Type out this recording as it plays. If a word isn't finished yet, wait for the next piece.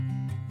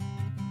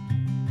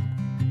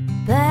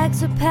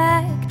bags are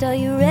packed, are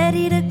you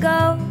ready to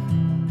go?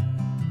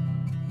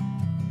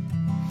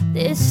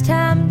 This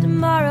time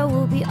tomorrow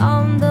we'll be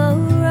on the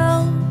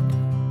road,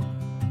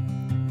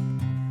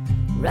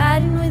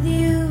 riding with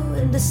you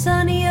in the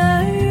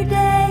sunnier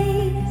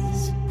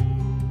days.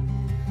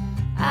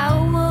 I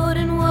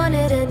wouldn't want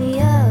it any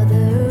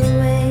other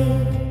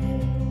way.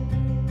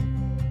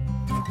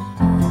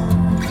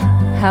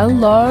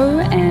 Hello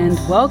and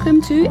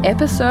welcome to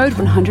episode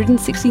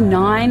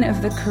 169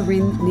 of the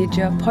Corinne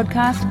Nidja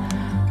podcast.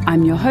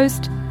 I'm your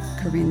host,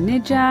 Corinne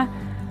Nidja,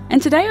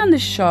 and today on the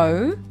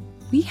show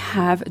we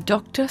have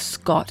Dr.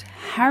 Scott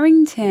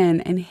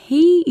Harrington, and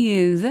he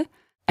is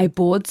a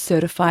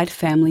board-certified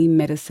family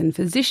medicine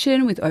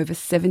physician with over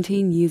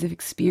 17 years of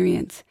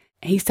experience.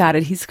 He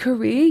started his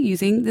career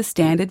using the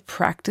standard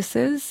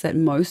practices that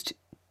most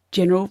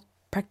general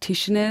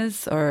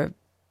practitioners or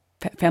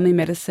family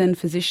medicine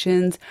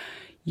physicians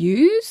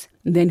use.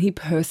 Then he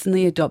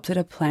personally adopted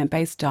a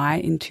plant-based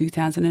diet in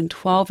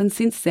 2012, and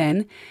since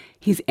then,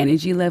 his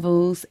energy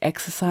levels,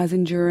 exercise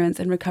endurance,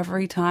 and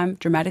recovery time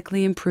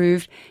dramatically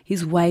improved.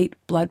 His weight,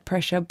 blood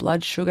pressure,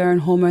 blood sugar,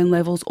 and hormone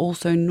levels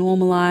also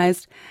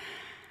normalized.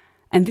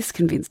 And this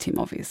convinced him,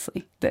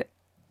 obviously, that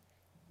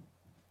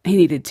he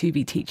needed to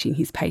be teaching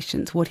his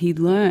patients what he'd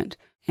learned.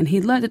 And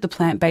he'd learned that the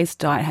plant-based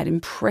diet had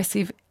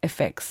impressive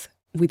effects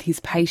with his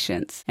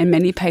patients. And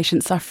many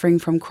patients suffering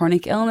from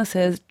chronic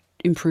illnesses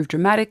improved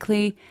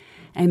dramatically,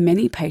 and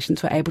many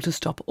patients were able to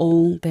stop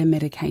all their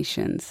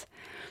medications.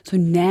 So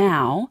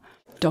now,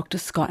 Dr.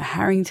 Scott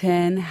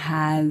Harrington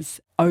has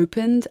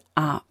opened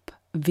up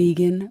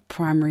vegan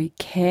primary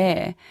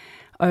care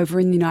over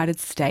in the United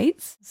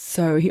States.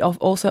 So he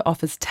also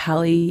offers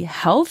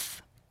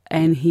telehealth,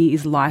 and he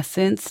is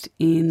licensed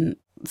in,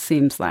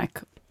 seems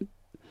like,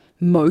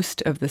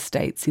 most of the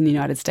states in the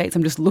United States.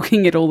 I'm just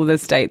looking at all of the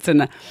states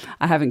and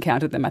I haven't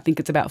counted them. I think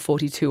it's about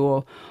 42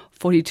 or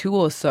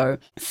so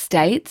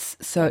states.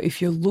 So if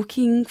you're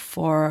looking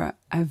for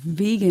a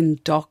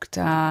vegan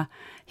doctor,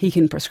 he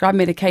can prescribe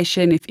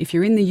medication. If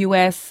you're in the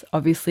US,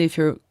 obviously if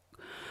you're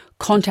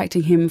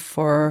contacting him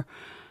for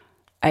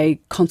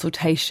a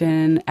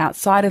consultation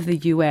outside of the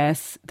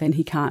US, then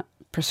he can't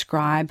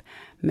prescribe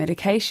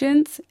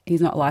medications.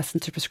 He's not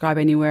licensed to prescribe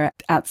anywhere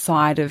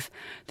outside of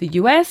the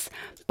US,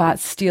 but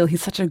still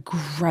he's such a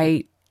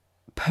great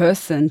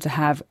person to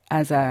have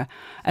as a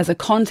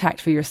contact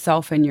for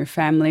yourself and your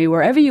family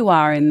wherever you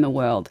are in the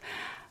world.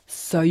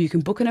 So you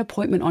can book an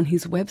appointment on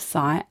his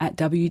website at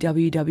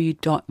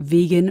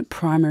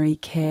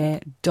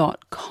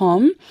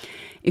www.veganprimarycare.com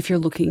if you're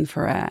looking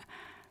for a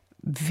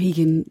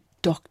vegan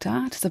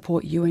doctor to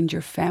support you and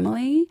your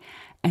family.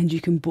 And you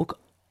can book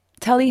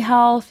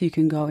telehealth, you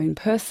can go in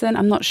person.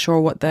 I'm not sure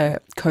what the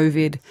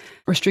COVID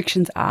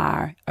restrictions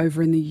are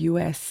over in the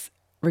US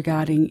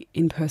regarding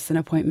in-person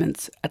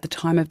appointments at the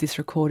time of this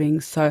recording.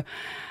 So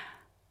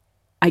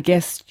I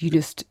guess you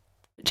just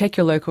check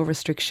your local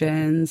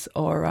restrictions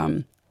or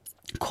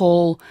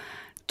call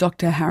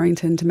Dr.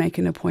 Harrington to make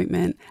an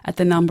appointment at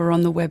the number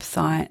on the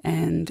website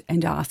and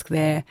ask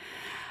there.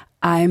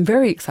 I am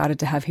very excited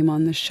to have him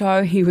on the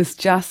show. He was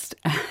just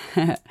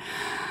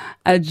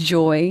a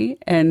joy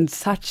and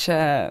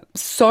so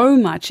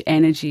much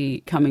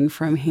energy coming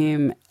from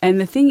him.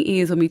 And the thing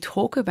is, when we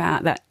talk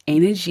about that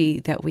energy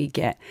that we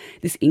get,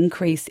 this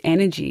increased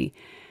energy,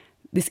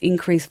 this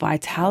increased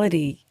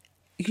vitality,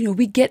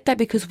 we get that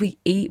because we're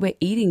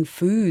eating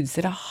foods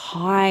that are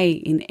high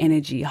in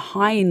energy,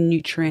 high in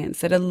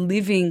nutrients, that are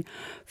living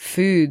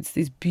foods,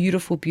 these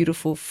beautiful,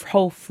 beautiful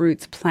whole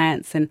fruits,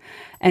 plants and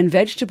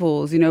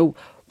vegetables.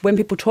 When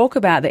people talk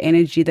about the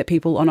energy that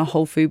people on a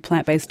whole food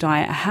plant-based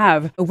diet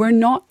have, we're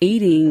not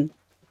eating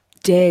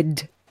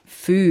dead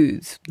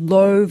foods,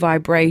 low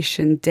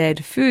vibration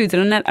dead foods.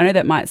 And I know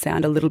that might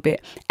sound a little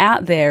bit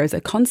out there as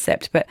a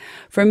concept, but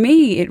for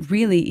me, it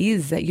really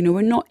is that,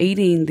 we're not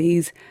eating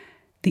the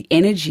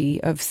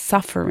energy of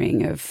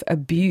suffering, of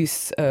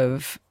abuse,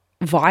 of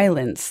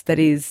violence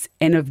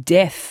and of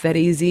death that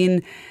is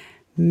in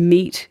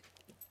meat,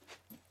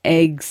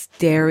 eggs,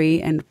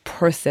 dairy, and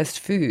processed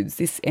foods.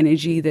 This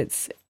energy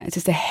it's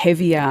just a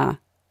heavier,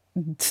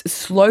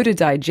 slow to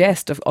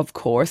digest, of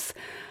course,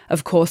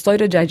 slow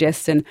to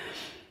digest, and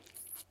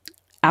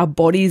our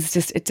bodies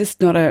it's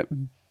just not a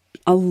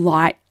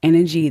light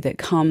energy that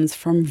comes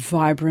from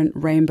vibrant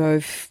rainbow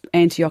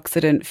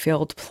antioxidant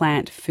filled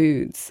plant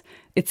foods.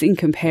 It's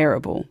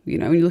incomparable. When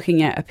you're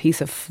looking at a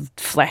piece of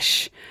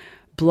flesh,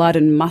 blood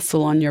and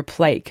muscle on your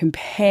plate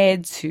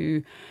compared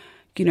to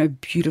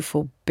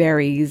beautiful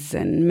berries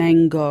and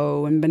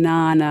mango and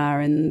banana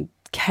and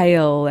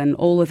kale and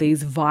all of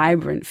these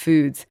vibrant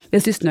foods.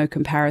 There's just no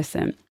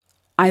comparison.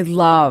 I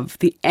love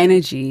the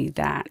energy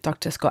that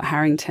Dr. Scott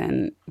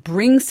Harrington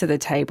brings to the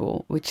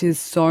table, which is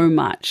so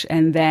much.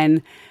 And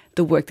then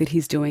the work that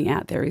he's doing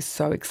out there is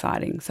so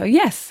exciting. So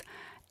yes,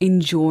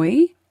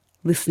 enjoy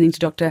listening to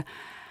Dr.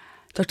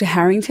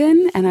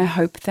 Harrington, and I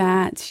hope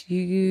that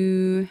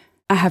you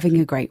are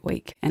having a great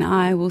week. And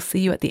I will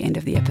see you at the end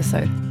of the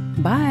episode.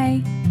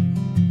 Bye.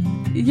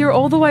 You're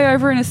all the way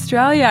over in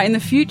Australia in the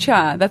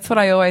future. That's what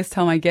I always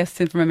tell my guests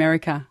from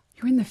America.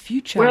 You're in the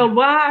future.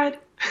 Worldwide.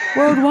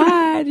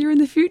 Worldwide. You're in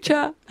the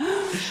future.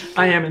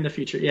 I am in the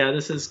future. Yeah,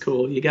 this is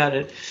cool. You got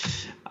it.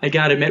 I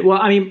got to admit.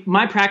 Well, I mean,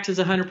 my practice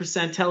is 100%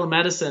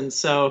 telemedicine.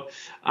 So,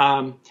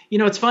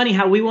 it's funny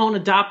how we won't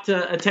adopt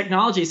a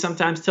technology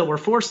sometimes till we're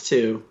forced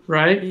to,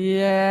 right?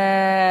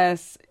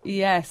 Yes.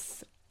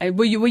 Yes.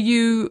 Were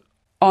you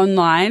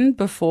online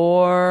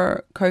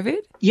before COVID?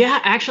 Yeah,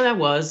 actually I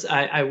was.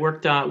 I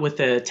worked with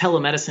a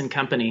telemedicine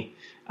company.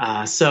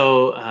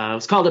 So it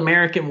was called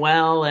American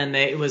Well, and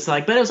it was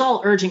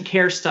all urgent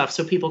care stuff.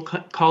 So people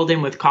called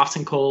in with coughs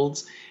and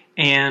colds,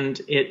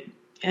 and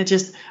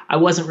I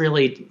wasn't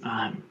really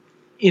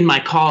in my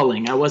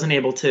calling. I wasn't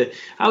able to.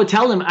 I would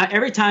tell them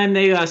every time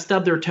they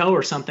stubbed their toe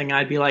or something,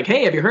 I'd be like,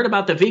 "Hey, have you heard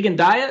about the vegan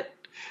diet?"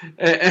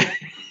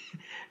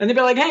 And they'd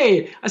be like,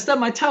 "Hey, I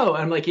stubbed my toe."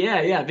 I'm like,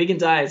 "Yeah, vegan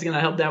diet is going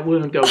to help that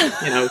wound go,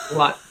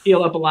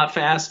 heal up a lot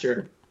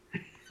faster."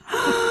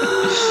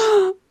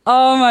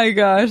 Oh my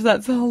gosh,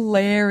 that's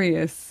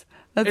hilarious.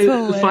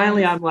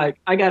 Finally, I'm like,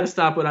 I got to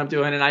stop what I'm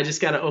doing, and I just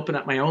got to open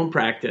up my own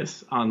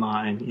practice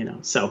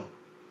online, so.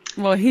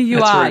 Well, here you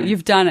are. Right.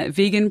 You've done it.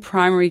 Vegan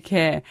primary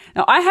care.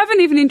 Now, I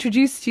haven't even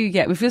introduced you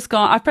yet. We've just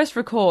I pressed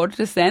record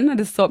just then. I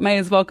just thought may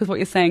as well because what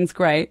you're saying is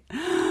great.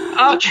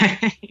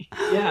 Okay.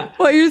 Yeah.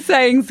 What you're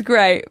saying is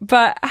great.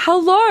 But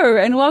hello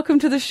and welcome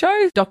to the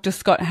show, Dr.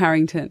 Scott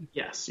Harrington.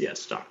 Yes,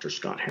 Dr.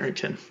 Scott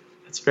Harrington.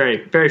 It's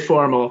very, very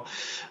formal.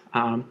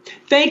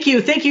 Thank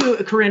you,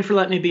 Corinne, for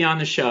letting me be on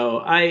the show.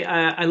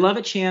 I love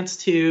a chance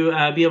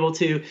to be able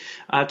to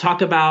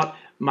talk about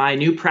my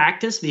new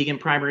practice,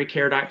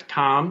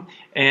 veganprimarycare.com,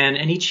 and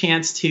any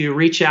chance to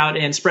reach out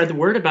and spread the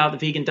word about the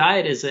vegan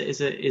diet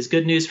is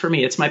good news for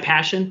me. It's my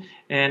passion,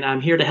 and I'm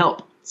here to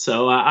help.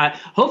 So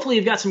hopefully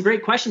you've got some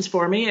great questions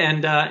for me,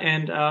 and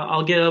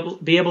I'll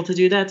be able to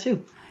do that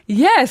too.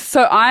 Yes.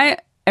 So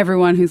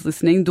everyone who's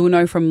listening, will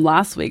know from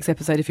last week's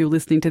episode, if you're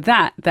listening to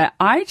that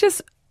I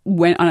just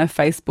went on a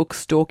Facebook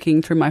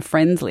stalking through my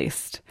friends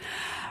list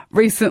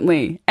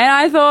recently. And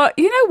I thought,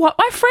 you know what,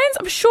 my friends,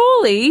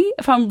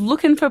 if I'm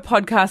looking for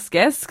podcast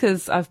guests,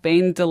 because I've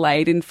been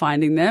delayed in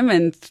finding them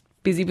and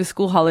busy with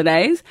school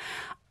holidays,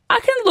 I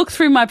can look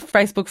through my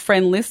Facebook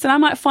friend list and I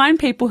might find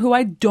people who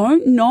I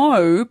don't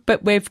know,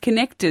 but we've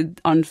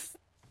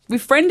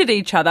we've friended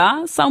each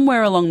other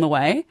somewhere along the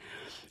way.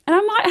 And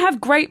I might have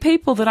great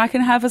people that I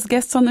can have as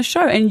guests on the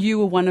show. And you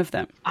were one of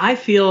them. I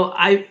feel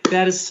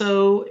that is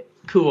so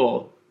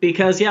cool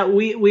because,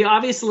 we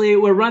obviously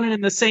we're running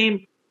in the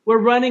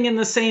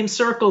same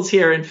circles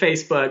here in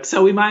Facebook.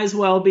 So we might as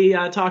well be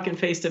talking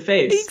face to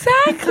face.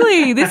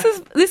 Exactly. This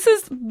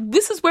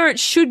is where it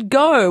should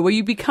go, where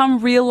you become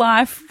real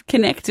life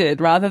connected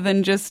rather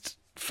than just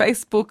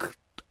Facebook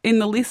in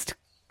the list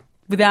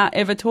without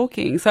ever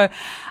talking. So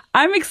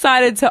I'm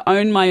excited to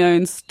own my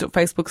own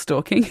Facebook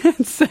stalking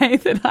and say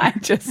that I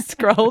just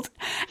scrolled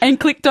and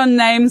clicked on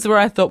names where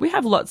I thought we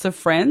have lots of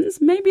friends.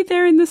 Maybe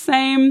they're in the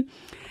same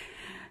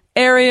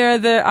area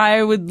that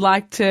I would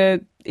like to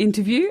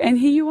interview, and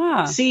here you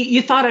are. See,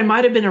 you thought I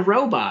might have been a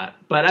robot,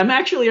 but I'm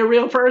actually a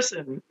real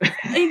person.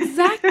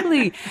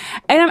 Exactly.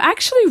 And I'm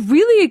actually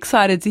really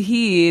excited to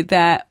hear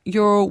that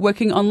you're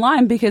working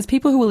online, because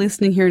people who are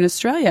listening here in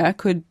Australia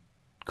could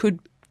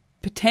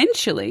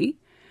potentially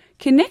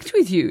connect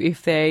with you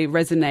if they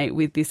resonate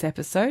with this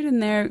episode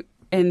and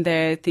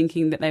they're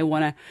thinking that they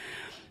want a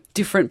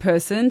different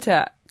person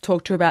to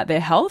talk to about their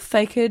health.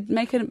 They could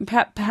make it,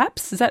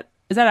 perhaps, is that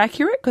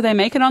accurate? Could they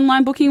make an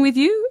online booking with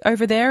you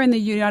over there in the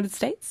United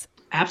States?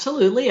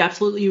 Absolutely.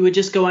 You would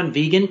just go on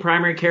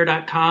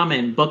veganprimarycare.com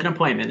and book an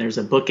appointment. There's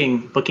a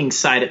booking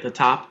site at the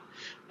top.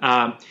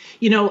 As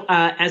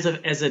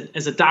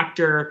a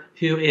doctor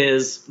who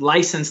is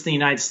licensed in the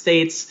United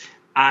States,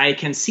 I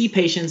can see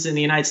patients in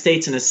the United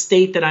States in a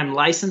state that I'm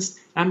licensed.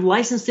 I'm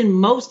licensed in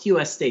most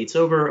U.S. states,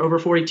 over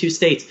 42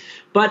 states.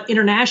 But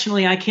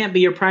internationally, I can't be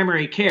your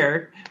primary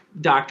care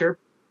doctor.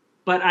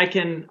 But I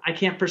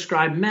can't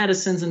prescribe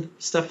medicines and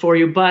stuff for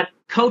you, but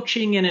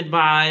coaching and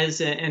advise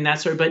and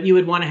that sort of, but you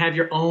would want to have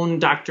your own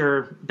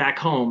doctor back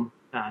home,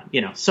 but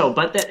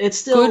it's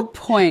still.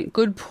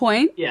 Good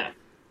point. Yeah.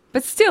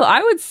 But still,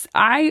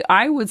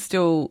 I would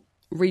still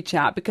reach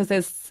out, because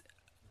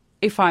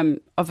if I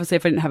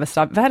didn't have if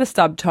I had a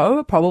stub toe,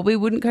 I probably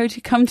wouldn't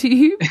come to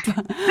you.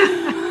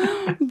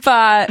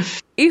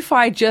 But if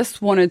I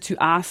just wanted to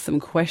ask some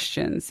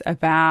questions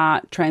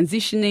about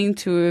transitioning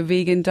to a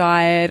vegan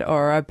diet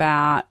or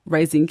about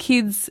raising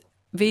kids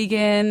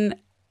vegan,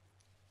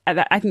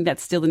 I think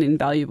that's still an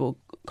invaluable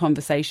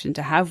conversation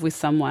to have with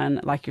someone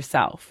like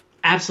yourself.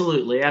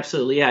 Absolutely.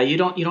 Yeah, you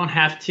don't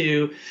have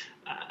to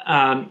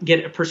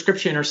get a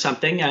prescription or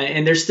something,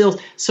 and there's still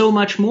so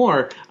much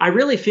more. I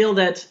really feel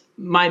that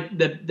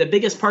the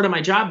biggest part of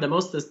my job, the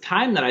most of the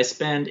time that I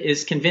spend,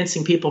 is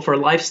convincing people for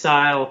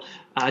lifestyle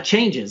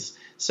changes.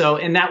 So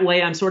in that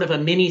way, I'm sort of a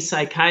mini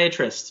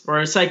psychiatrist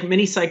or a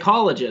mini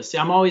psychologist.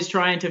 I'm always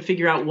trying to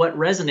figure out what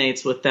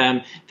resonates with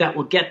them that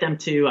will get them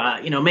to,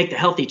 make the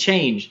healthy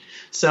change.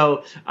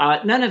 So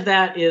none of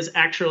that is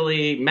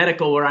actually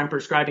medical where I'm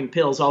prescribing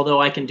pills, although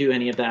I can do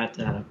any of that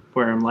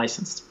where I'm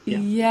licensed. Yeah.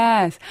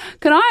 Yes.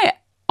 Can I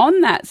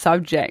on that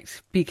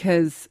subject,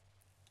 because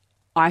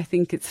I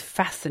think it's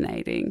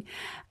fascinating,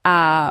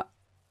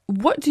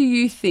 what do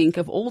you think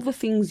of all the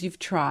things you've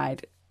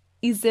tried?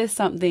 Is there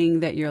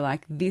something that you're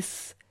like,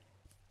 this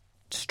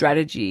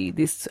strategy,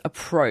 this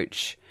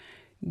approach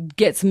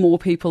gets more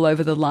people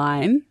over the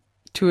line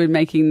to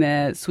making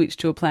the switch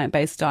to a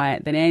plant-based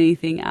diet than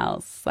anything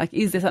else? Like,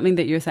 is there something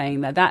that you're saying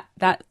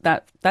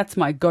that's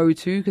my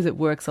go-to because it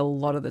works a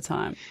lot of the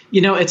time?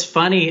 It's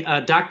funny.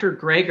 Dr.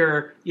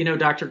 Greger,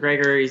 Dr.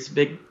 Greger, he's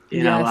big,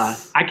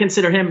 Yes. I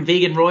consider him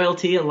vegan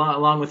royalty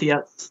along with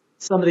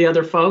some of the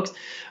other folks.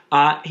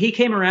 He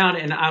came around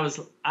and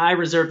I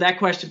reserved that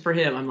question for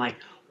him. I'm like,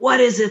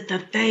 what is it, the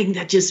thing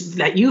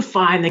that you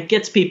find that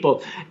gets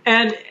people?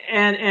 And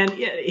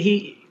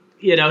he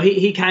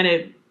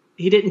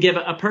didn't give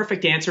a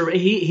perfect answer.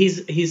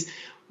 He's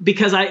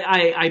because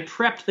I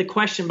prepped the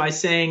question by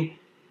saying,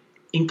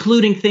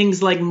 including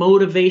things like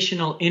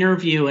motivational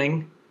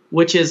interviewing,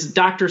 which is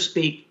doctor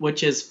speak,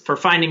 which is for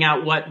finding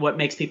out what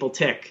makes people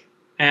tick.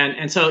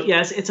 And so,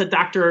 yes, it's a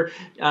doctor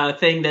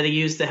thing that he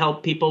used to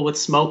help people with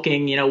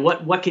smoking,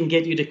 what can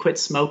get you to quit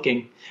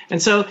smoking.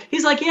 And so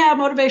he's like, yeah,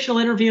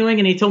 motivational interviewing.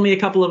 And he told me a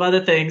couple of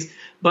other things.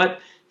 But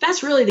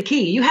that's really the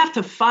key. You have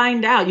to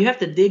find out. You have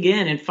to dig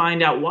in and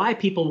find out why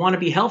people want to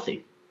be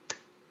healthy.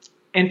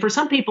 And for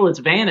some people, it's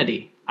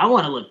vanity. I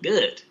want to look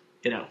good.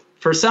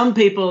 For some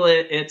people,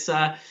 it's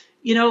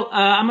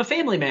I'm a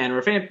family man,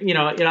 or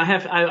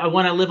I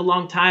want to live a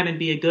long time and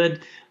be a good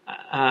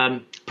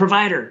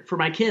provider for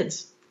my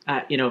kids.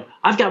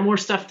 I've got more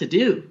stuff to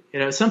do.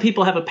 Some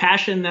people have a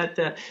passion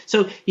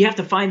so you have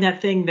to find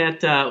that thing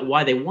that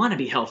why they want to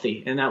be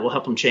healthy, and that will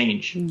help them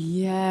change.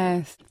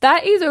 Yes,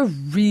 that is a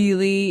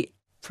really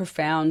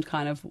profound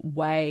kind of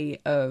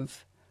way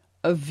of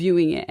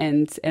viewing it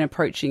and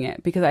approaching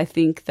it, because I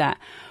think that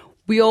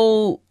we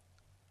all,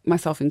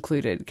 myself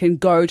included, can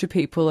go to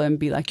people and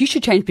be like, you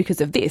should change because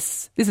of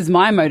this. This is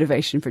my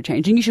motivation for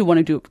changing. You should want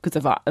to do it because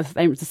of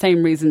the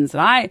same reasons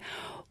that I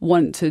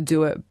want to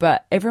do it.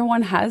 But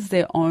everyone has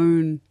their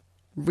own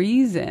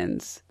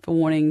reasons for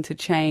wanting to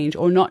change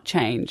or not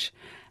change.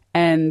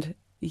 And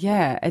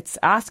yeah, it's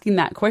asking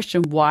that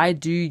question, why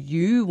do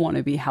you want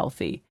to be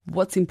healthy?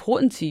 What's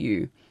important to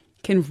you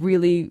can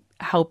really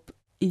help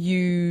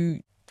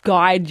you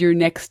guide your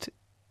next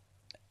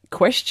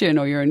question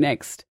or your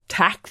next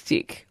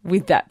tactic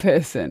with that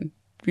person,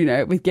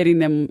 with getting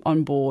them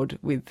on board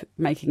with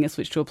making a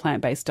switch to a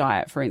plant-based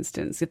diet, for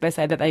instance. If they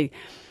say that they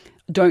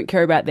don't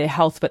care about their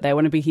health, but they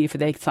want to be here for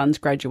their son's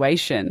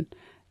graduation,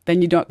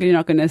 then you're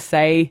not going to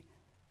say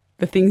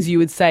the things you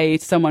would say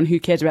to someone who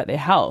cares about their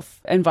health,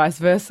 and vice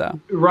versa.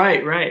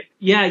 Right.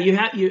 Yeah, you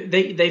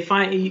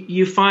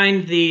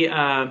find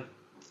the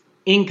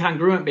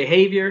incongruent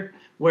behavior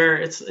where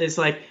it's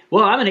like,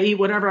 well, I'm going to eat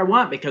whatever I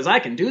want because I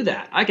can do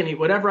that. I can eat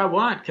whatever I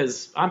want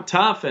because I'm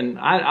tough and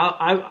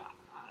I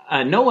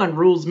no one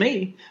rules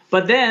me.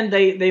 But then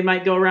they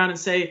might go around and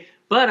say,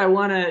 but I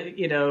want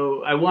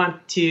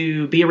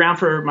to be around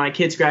for my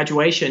kid's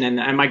graduation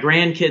and my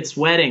grandkid's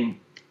wedding.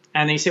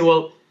 And they say,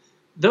 well,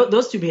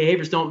 those two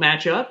behaviors don't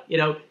match up.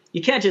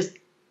 You can't just,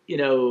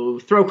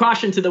 throw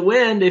caution to the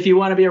wind if you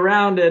want to be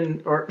around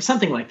or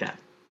something like that.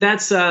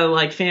 That's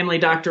like Family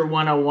Doctor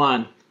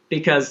 101,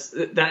 because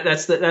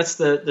that's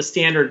the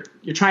standard.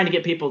 You're trying to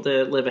get people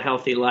to live a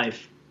healthy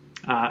life.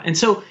 And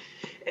so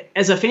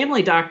as a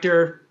family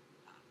doctor,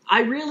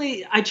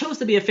 I chose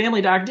to be a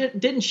family doctor.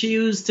 Didn't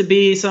choose to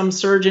be some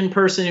surgeon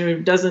person who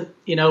doesn't,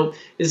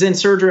 is in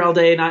surgery all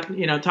day, not,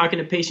 talking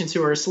to patients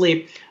who are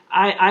asleep.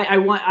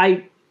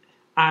 I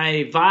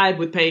vibe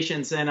with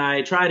patients, and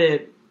I try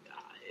to.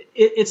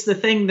 It's the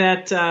thing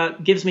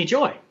that gives me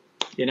joy.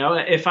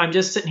 If I'm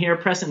just sitting here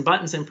pressing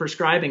buttons and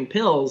prescribing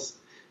pills,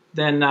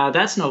 then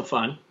that's no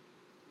fun.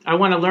 I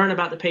want to learn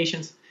about the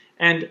patients,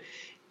 and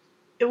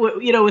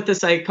with the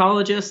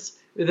psychologist,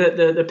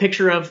 the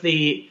picture of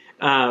the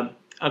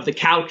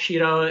couch,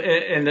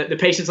 and the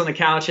patients on the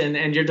couch,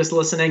 and you're just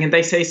listening, and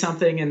they say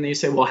something, and you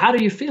say, well, how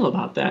do you feel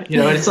about that?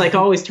 And it's like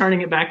always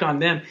turning it back on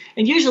them.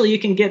 And usually you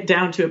can get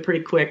down to it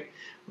pretty quick,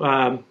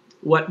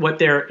 what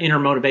their inner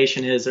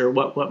motivation is, or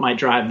what might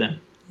drive them.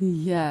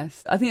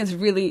 Yes, I think it's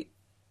really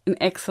an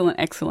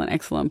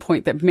excellent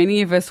point that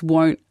many of us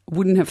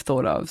wouldn't have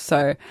thought of.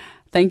 So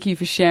thank you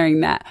for sharing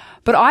that.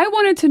 But I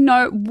wanted to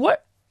know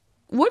what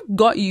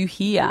got you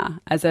here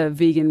as a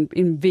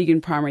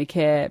vegan primary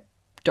care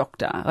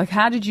doctor. Like,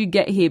 how did you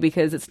get here?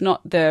 Because it's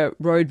not the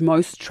road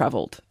most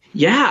traveled.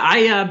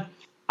 Yeah,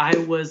 I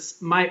was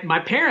my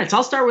parents.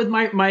 I'll start with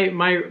my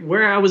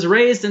where I was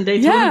raised in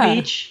Daytona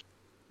Beach,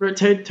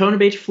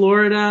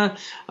 Florida.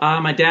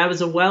 My dad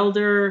was a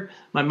welder.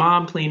 My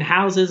mom cleaned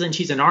houses, and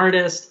she's an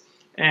artist.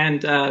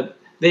 And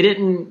they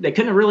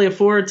couldn't really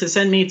afford to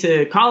send me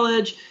to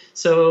college,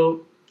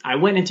 so I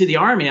went into the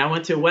Army. I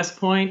went to West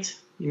Point,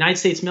 United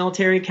States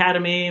Military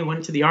Academy, and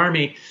went to the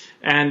Army.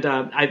 And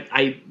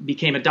I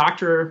became a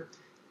doctor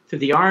through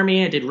the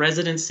Army. I did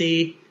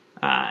residency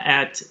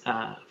at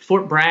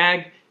Fort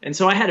Bragg. And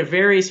so I had a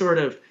very sort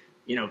of,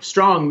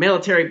 strong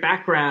military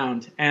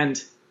background.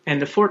 And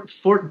and the Fort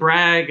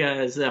Bragg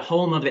is the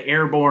home of the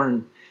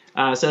airborne.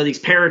 So these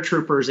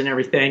paratroopers and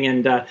everything,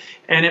 and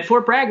at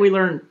Fort Bragg we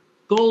learned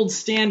gold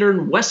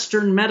standard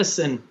Western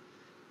medicine,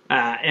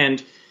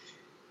 and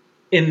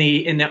in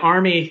the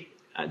Army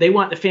they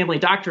want the family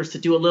doctors to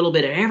do a little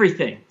bit of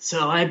everything.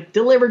 So I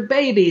delivered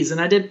babies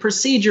and I did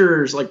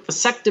procedures like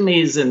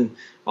vasectomies and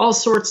all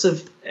sorts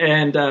of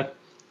and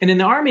in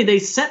the Army, they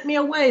sent me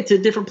away to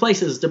different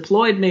places,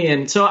 deployed me.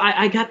 And so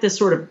I got this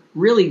sort of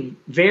really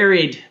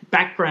varied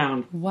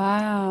background.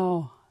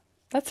 Wow.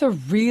 That's a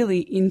really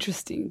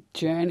interesting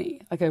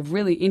journey, like a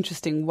really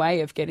interesting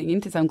way of getting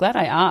into this. I'm glad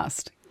I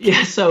asked.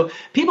 Yeah, so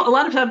a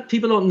lot of times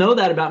people don't know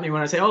that about me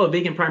when I say, oh,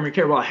 vegan primary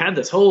care. Well, I had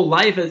this whole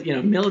life as,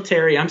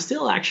 military. I'm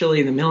still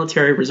actually in the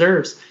military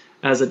reserves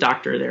as a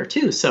doctor there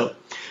too. So,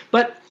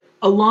 but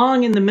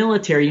along in the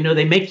military,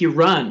 they make you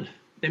run.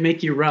 They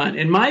make you run.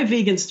 And my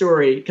vegan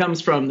story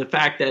comes from the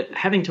fact that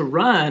having to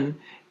run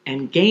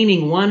and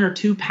gaining 1 or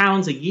 2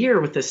 pounds a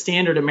year with the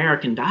standard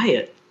American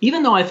diet,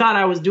 even though I thought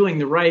I was doing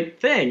the right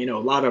thing, a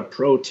lot of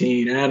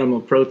protein,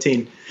 animal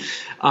protein,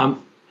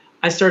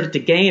 I started to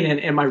gain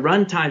and my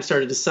run time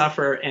started to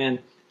suffer. And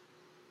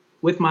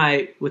with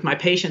my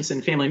patients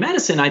in family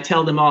medicine, I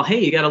tell them all, hey,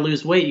 you got to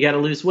lose weight, you got to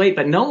lose weight.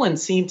 But no one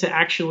seemed to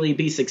actually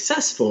be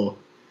successful.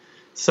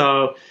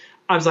 So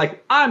I was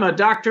like, I'm a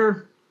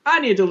doctor. I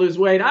need to lose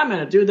weight. I'm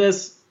going to do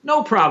this.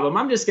 No problem.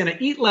 I'm just going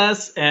to eat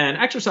less and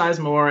exercise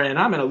more, and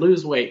I'm going to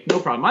lose weight. No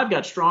problem. I've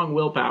got strong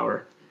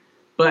willpower.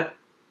 But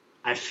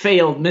I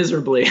failed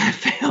miserably. I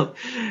failed.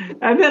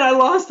 And then I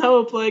lost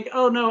hope. Like,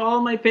 oh, no, all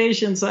my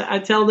patients, I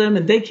tell them,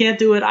 and they can't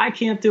do it. I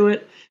can't do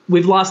it.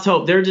 We've lost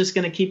hope. They're just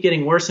going to keep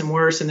getting worse and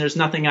worse, and there's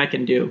nothing I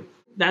can do.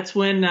 That's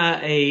when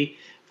a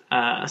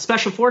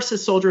Special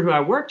Forces soldier who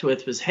I worked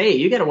with was, hey,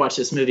 you got to watch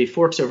this movie,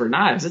 Forks Over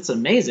Knives. It's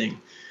amazing.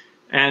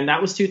 And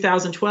that was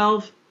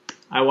 2012.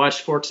 I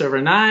watched Forks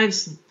Over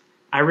Knives.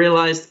 I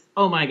realized,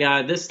 oh my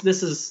God, this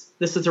is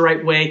the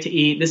right way to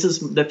eat. This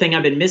is the thing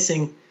I've been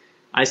missing.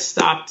 I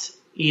stopped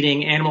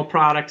eating animal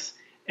products,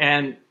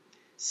 and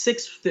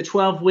 6 to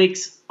 12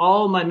 weeks,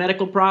 all my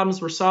medical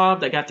problems were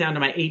solved. I got down to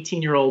my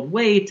 18-year-old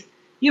weight.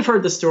 You've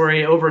heard the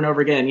story over and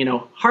over again.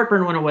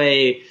 Heartburn went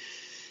away,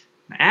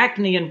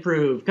 acne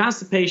improved,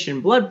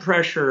 constipation, blood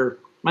pressure,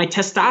 my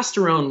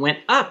testosterone went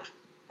up,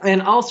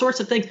 and all sorts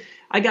of things.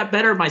 I got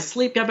better. My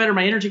sleep got better.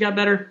 My energy got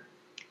better.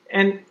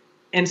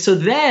 And so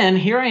then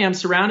here I am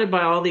surrounded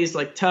by all these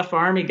like tough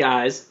Army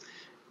guys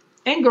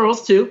and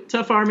girls too,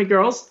 tough Army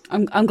girls.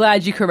 I'm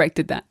glad you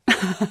corrected that.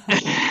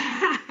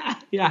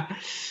 Yeah.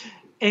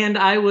 And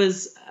I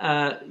was,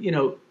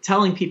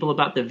 telling people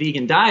about the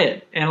vegan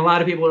diet. And a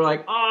lot of people were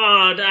like,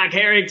 oh, Doc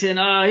Harrington,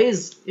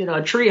 he's,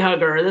 a tree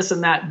hugger, this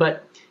and that.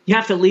 But you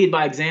have to lead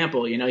by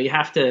example. You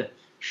have to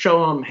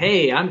show them,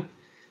 hey,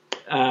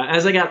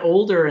 as I got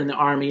older in the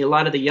Army, a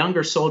lot of the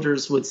younger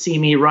soldiers would see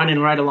me running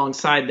right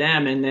alongside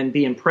them and then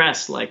be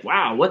impressed, like,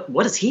 wow,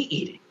 what is he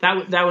eating?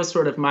 That was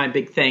sort of my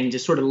big thing,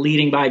 just sort of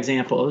leading by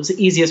example. It was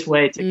the easiest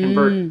way to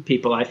convert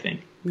people, I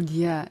think.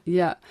 Yeah.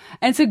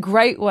 And it's a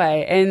great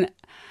way. And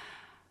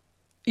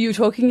you were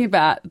talking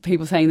about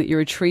people saying that you're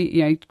a tree,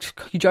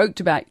 you joked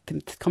about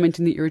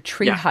commenting that you're a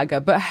tree hugger,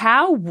 but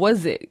how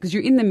was it? Because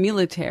you're in the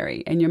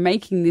military and you're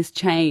making this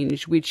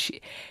change, which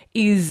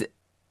is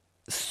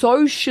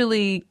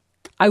socially,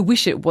 I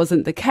wish it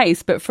wasn't the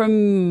case, but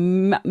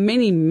from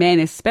many men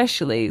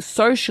especially,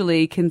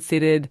 socially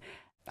considered,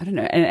 I don't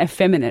know, an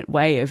effeminate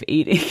way of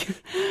eating.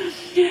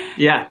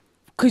 Yeah.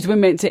 Because we're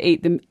meant to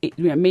eat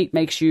meat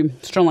makes you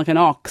strong like an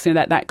ox,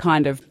 that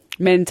kind of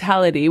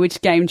mentality, which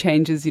Game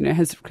Changers,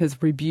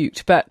 has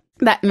rebuked. But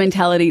that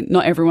mentality,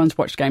 not everyone's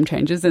watched Game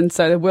Changers, and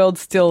so the world's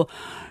still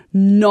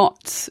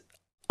not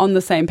on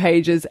the same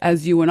pages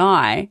as you and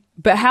I.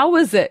 But how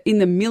was it in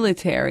the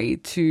military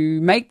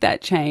to make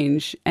that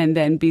change and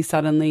then be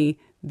suddenly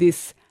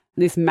this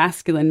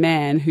masculine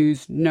man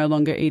who's no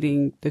longer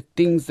eating the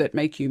things that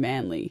make you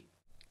manly,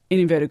 in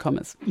inverted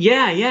commas?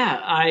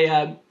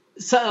 Yeah.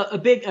 So a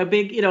big,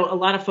 a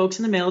lot of folks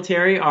in the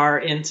military are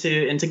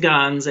into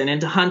guns and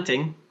into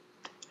hunting,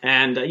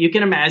 and you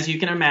can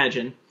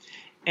imagine.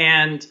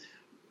 And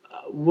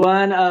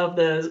one of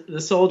the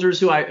soldiers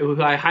who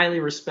I highly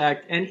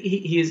respect, and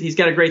he's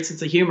got a great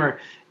sense of humor.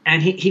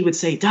 And he would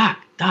say, Doc,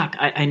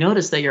 I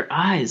noticed that your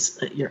eyes,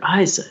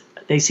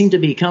 they seem to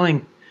be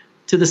coming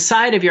to the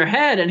side of your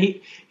head. And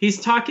he's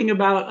talking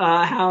about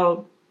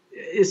how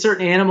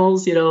certain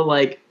animals,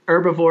 like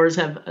herbivores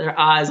have their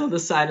eyes on the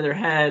side of their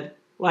head,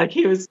 like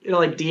he was,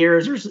 like deer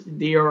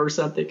or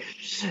something.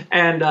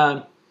 And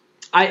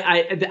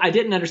I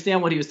didn't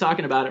understand what he was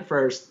talking about at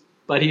first,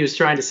 but he was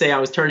trying to say I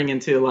was turning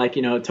into like,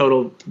 a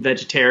total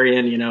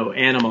vegetarian,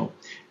 animal.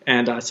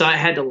 And so I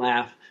had to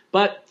laugh.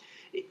 But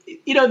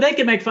they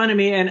could make fun of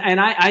me, and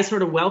I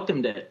sort of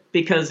welcomed it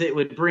because it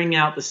would bring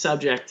out the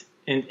subject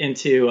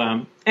into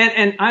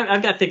and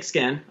I've got thick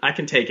skin. I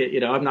can take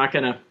it. I'm not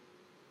going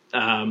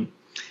to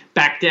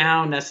back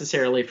down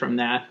necessarily from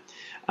that.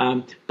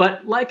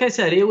 But like I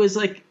said, it was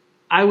like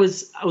I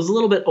was a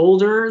little bit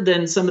older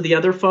than some of the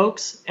other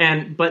folks,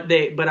 but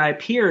I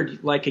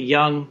appeared like a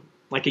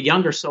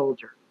younger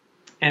soldier.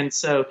 And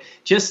so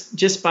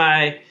just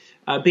by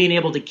being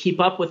able to keep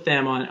up with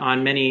them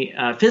on many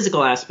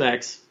physical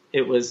aspects,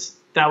 that was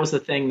the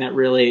thing that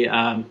really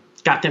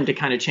got them to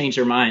kind of change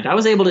their mind. I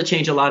was able to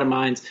change a lot of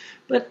minds,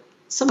 but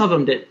some of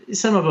them did.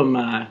 Some of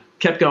them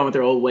kept going with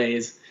their old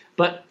ways.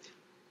 But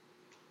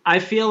I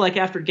feel like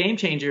after Game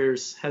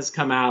Changers has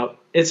come out,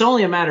 it's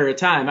only a matter of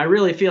time. I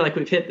really feel like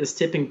we've hit this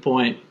tipping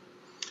point,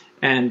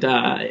 and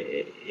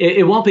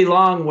it won't be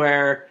long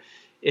where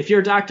if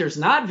your doctor's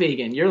not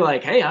vegan, you're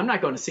like, hey, I'm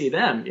not going to see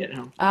them, you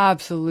know.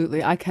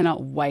 Absolutely. I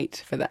cannot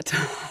wait for that to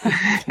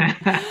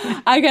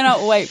happen. I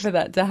cannot wait for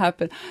that to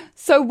happen.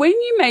 So when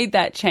you made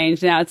that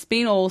change, now it's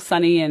been all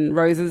sunny and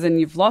roses and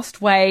you've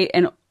lost weight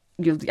and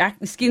your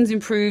skin's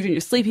improved and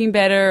you're sleeping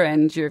better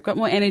and you've got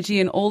more energy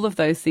and all of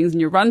those things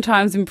and your run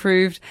time's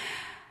improved.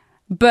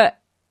 But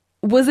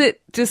was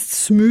it just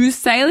smooth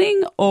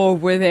sailing or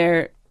were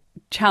there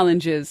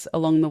challenges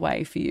along the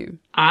way for you?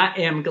 I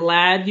am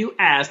glad you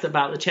asked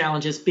about the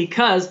challenges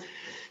because,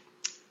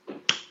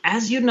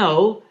 as you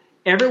know,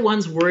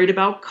 everyone's worried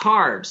about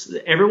carbs.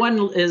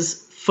 Everyone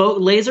is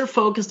laser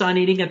focused on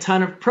eating a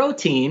ton of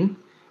protein,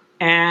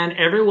 and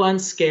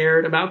everyone's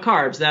scared about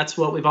carbs. That's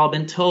what we've all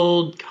been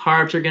told.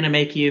 Carbs are going to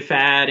make you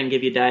fat and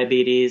give you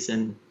diabetes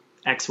and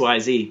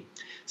XYZ.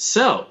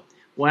 So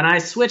when I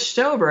switched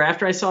over,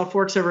 after I saw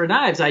Forks Over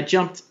Knives, I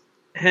jumped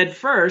head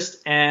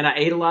first and I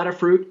ate a lot of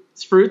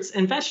fruits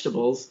and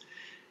vegetables.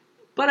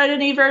 But I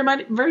didn't eat very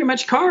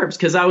much carbs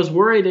because I was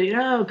worried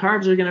that,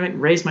 carbs are going to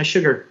raise my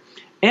sugar.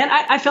 And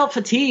I felt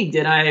fatigued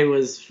and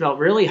I felt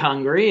really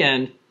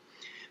hungry.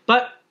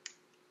 But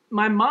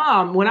my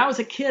mom, when I was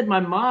a kid, my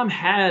mom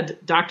had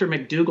Dr.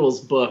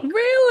 McDougall's book.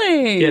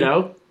 Really? You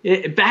know,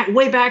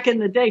 way back in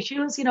the day. She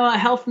was, a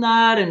health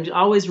nut and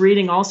always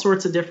reading all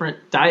sorts of different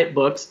diet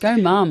books. Go,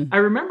 Mom. I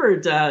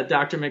remembered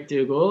Dr.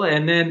 McDougall,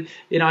 and then,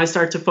 I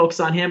started to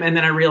focus on him, and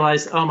then I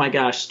realized, oh my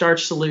gosh,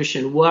 starch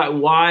solution.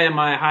 Why am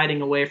I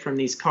hiding away from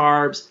these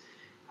carbs?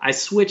 I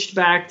switched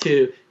back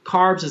to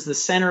carbs as the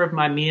center of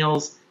my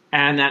meals,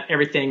 and that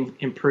everything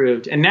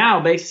improved. And now,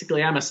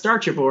 basically, I'm a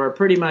starchivore,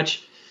 pretty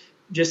much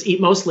just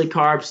eat mostly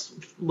carbs,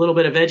 a little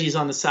bit of veggies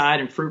on the side,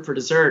 and fruit for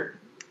dessert.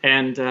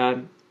 And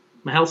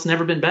my health's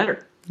never been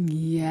better.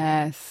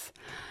 Yes.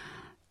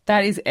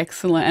 That is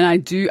excellent.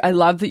 And I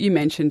love that you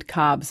mentioned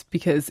carbs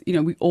because,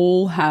 we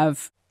all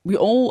have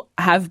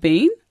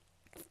been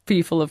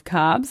fearful of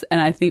carbs. And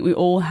I think we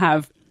all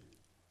have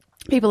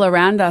people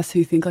around us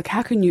who think like,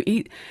 how can you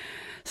eat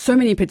so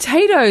many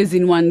potatoes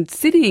in one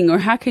sitting? Or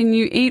how can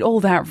you eat all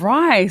that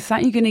rice?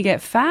 Aren't you going to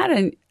get fat?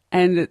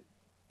 And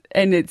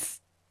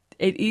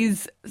it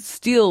is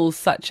still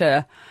such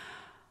an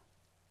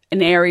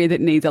area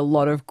that needs a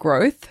lot of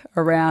growth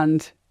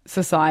around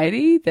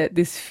society, that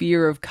this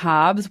fear of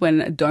carbs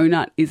when a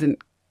donut isn't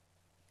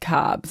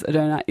carbs, a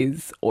donut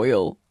is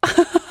oil.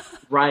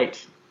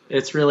 Right.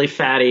 It's really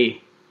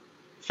fatty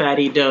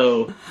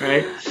dough,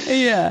 right?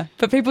 Yeah.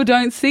 But people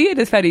don't see it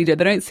as fatty dough.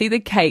 They don't see the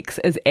cakes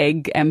as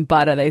egg and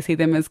butter. They see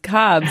them as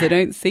carbs. They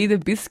don't see the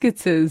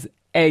biscuits as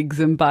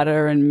eggs and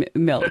butter and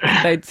milk.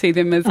 They see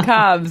them as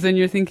carbs. And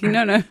you're thinking,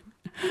 no.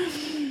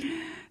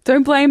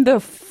 Don't blame the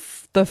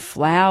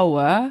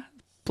flour.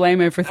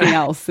 Blame everything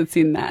else that's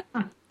in that.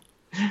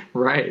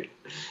 Right.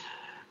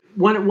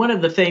 One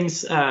of the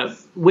things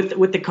with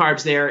the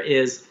carbs there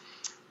is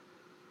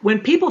when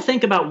people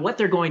think about what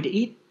they're going to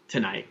eat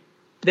tonight,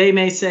 they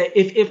may say,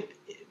 if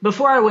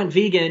before I went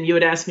vegan, you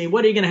would ask me,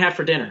 what are you going to have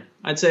for dinner?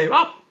 I'd say,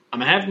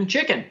 I'm having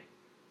chicken.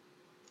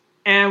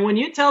 And when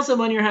you tell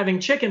someone you're having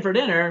chicken for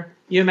dinner,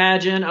 you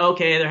imagine,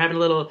 okay, they're having a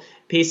little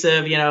piece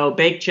of,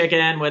 baked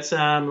chicken with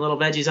some little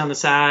veggies on the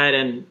side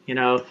and,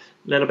 a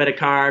little bit of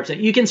carbs. And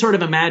you can sort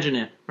of imagine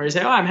it. Or you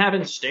say, I'm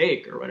having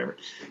steak or whatever.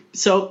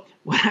 So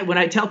when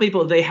I tell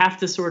people they have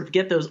to sort of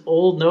get those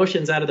old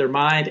notions out of their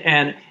mind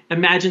and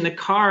imagine the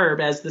carb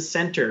as the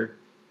center.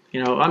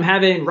 I'm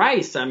having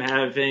rice. I'm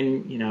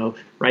having,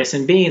 rice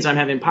and beans. I'm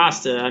having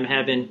pasta. I'm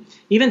having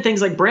even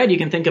things like bread. You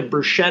can think of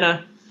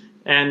bruschetta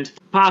and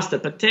pasta,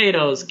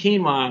 potatoes,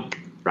 quinoa,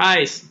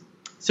 rice.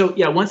 So,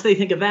 yeah, once they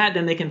think of that,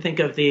 then they can think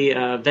of the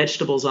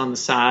vegetables on the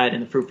side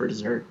and the fruit for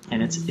dessert.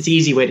 And it's an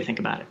easy way to think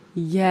about it.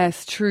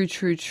 Yes, true.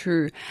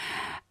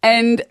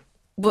 And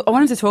I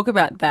wanted to talk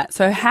about that.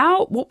 So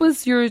what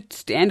was your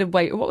standard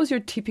weight? What was your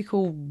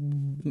typical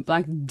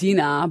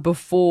dinner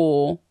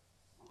before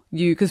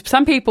you? Because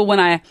some people,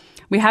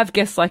 we have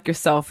guests like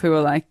yourself who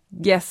are like,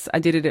 yes, I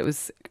did it. It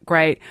was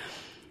great.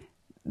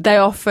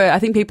 I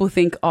think people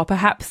think,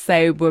 perhaps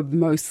they were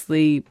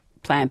mostly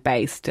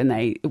plant-based and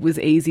it was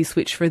easy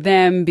switch for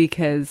them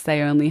because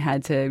they only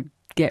had to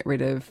get rid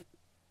of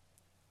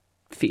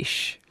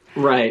fish.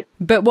 Right.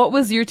 But what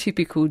was your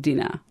typical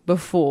dinner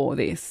before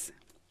this?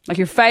 Like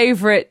your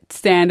favorite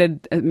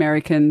standard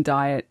American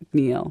diet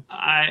meal?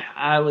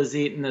 I was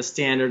eating the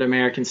standard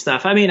American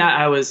stuff. I mean,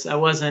 I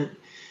wasn't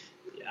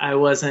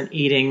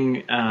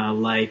eating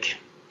like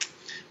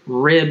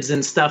ribs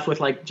and stuff with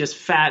like just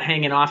fat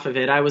hanging off of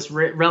it. I was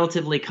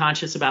relatively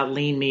conscious about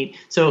lean meat.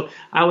 So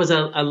I was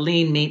a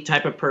lean meat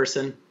type of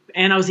person.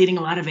 And I was eating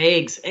a lot of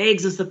eggs.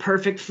 Eggs is the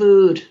perfect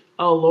food.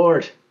 Oh,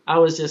 Lord. I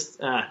was just,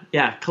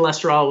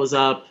 cholesterol was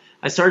up.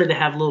 I started to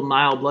have a little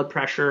mild blood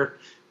pressure,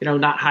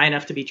 not high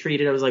enough to be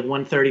treated. I was like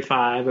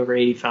 135 over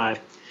 85.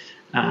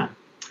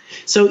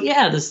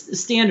 The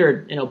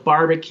standard,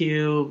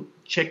 barbecue,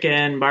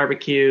 chicken,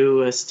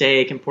 barbecue,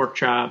 steak and pork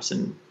chops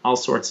and all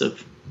sorts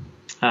of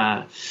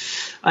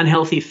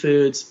unhealthy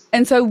foods.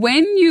 And so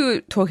when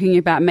you're talking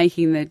about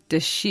making the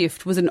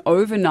shift, was it an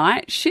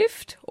overnight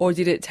shift or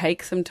did it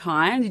take some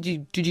time?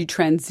 Did you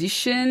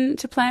transition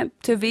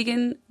to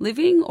vegan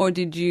living, or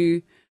did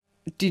you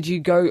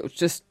go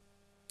just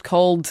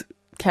cold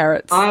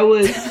carrots? I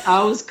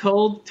was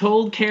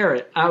cold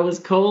carrot. I was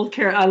cold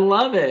carrot. I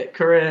love it,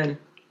 Corinne.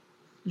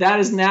 That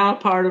is now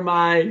part of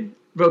my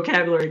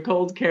vocabulary,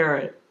 cold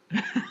carrot.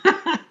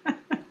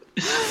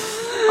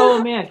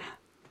 Oh man.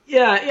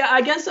 Yeah.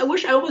 I guess I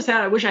wish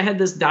I had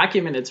this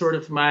documented, sort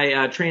of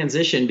my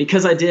transition,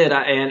 because I did.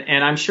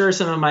 And I'm sure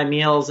some of my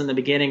meals in the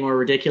beginning were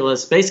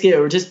ridiculous. Basically, it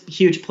were just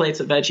huge plates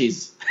of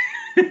veggies,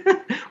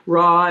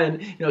 raw,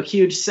 and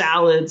huge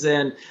salads.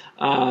 And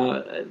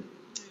I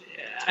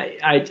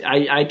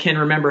can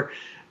remember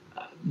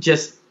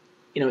just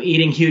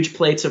eating huge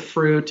plates of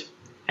fruit.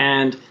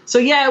 And so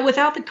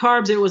without the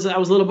carbs, I was a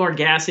little more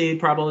gassy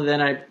probably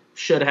than I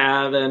should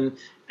have. And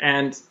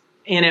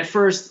at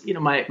first,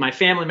 my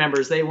family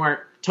members, they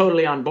weren't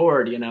totally on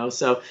board,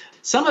 So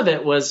some of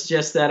it was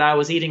just that I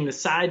was eating the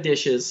side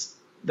dishes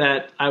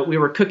that we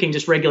were cooking,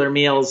 just regular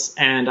meals,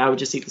 and I would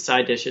just eat the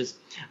side dishes.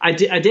 I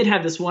did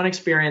have this one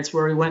experience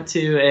where we went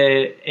to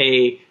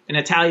an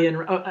Italian,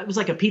 it was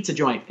like a pizza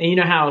joint. And you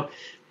know how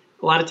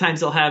a lot of times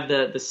they'll have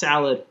the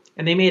salad,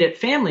 and they made it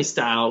family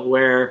style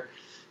where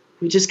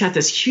we just got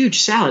this a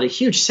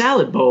huge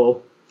salad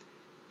bowl.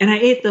 And I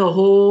ate the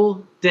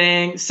whole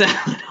dang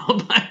salad all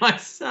by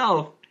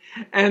myself.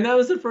 And that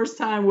was the first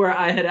time where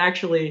I had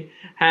actually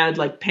had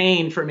like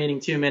pain from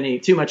eating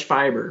too much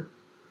fiber.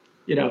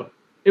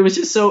 It was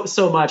just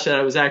so much that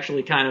I was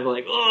actually kind of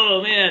like,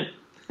 oh man.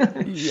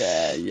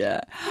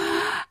 Yeah.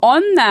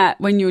 On that,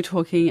 when you were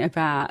talking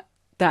about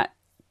that,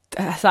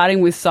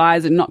 starting with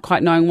size and not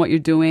quite knowing what you're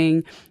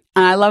doing,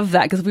 and I love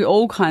that because we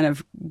all kind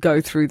of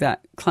go through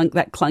that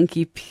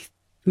clunky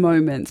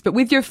moments. But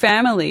with your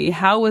family,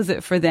 how was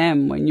it for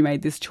them when you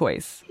made this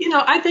choice?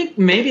 I think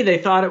maybe they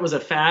thought it was a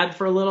fad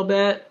for a little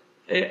bit,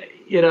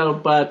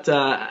 but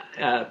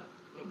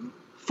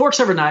Forks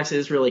Over Knives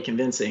is really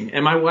convincing.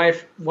 And my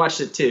wife watched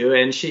it too,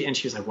 and she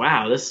was like,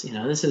 wow, this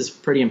is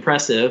pretty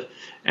impressive.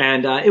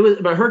 And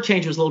but her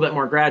change was a little bit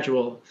more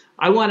gradual.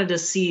 I wanted to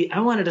see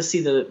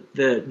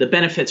the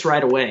benefits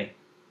right away,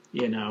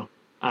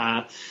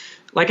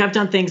 Like I've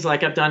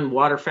done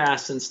water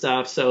fasts and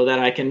stuff so that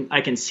I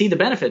can see the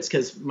benefits,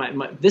 because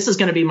this is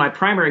going to be my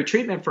primary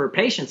treatment for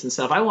patients and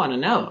stuff. I want to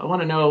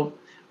know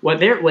what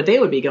they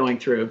would be going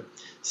through.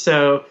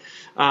 So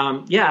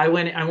I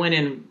went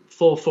in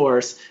full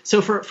force.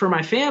 So for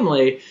my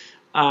family,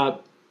 at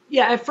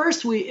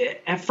first,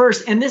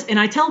 and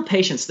I tell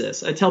patients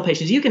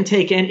you can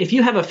take in, if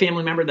you have a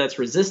family member that's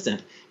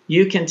resistant,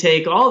 you can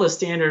take all the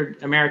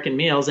standard American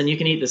meals and you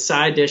can eat the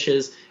side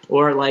dishes,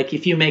 or like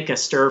if you make a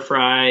stir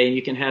fry,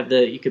 you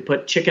could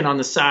put chicken on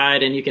the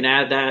side and you can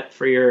add that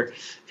for your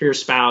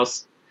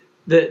spouse.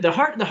 The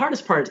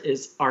hardest part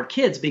is our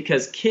kids,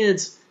 because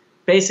kids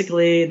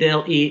basically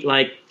they'll eat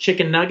like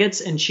chicken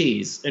nuggets and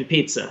cheese and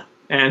pizza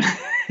and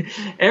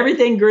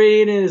everything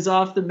green is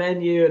off the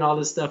menu and all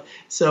this stuff.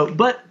 So,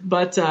 but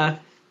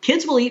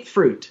kids will eat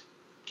fruit.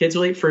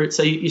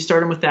 So you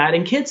start them with that,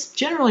 and kids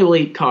generally will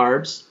eat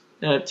carbs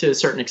to a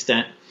certain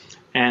extent.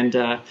 And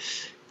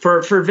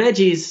for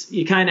veggies,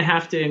 you kind of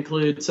have to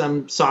include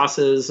some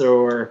sauces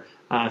or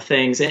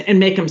things and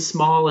make them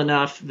small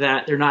enough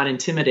that they're not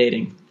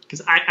intimidating.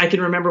 Because I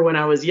can remember when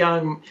I was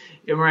young,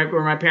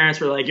 where my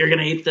parents were like, you're going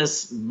to eat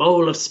this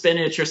bowl of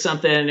spinach or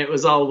something, and it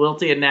was all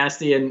wilty and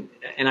nasty. And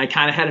I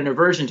kind of had an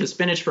aversion to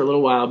spinach for a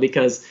little while,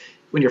 because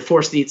when you're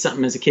forced to eat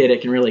something as a kid, it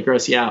can really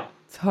gross you out.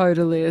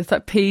 Totally. It's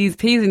like peas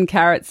and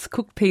carrots,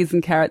 cooked peas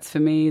and carrots for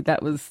me.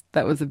 That was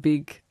a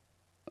big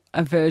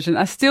aversion.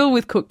 I still,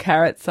 with cooked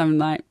carrots, I'm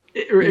like...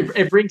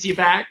 It brings you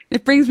back?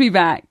 It brings me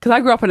back, because I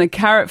grew up on a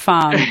carrot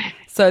farm.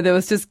 So there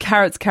was just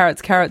carrots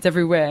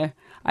everywhere.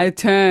 I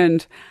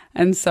turned...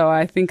 And so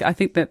I think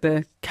that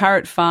the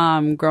carrot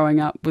farm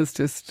growing up was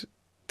just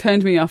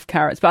turned me off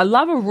carrots. But I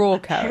love a raw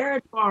carrot.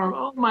 Carrot farm.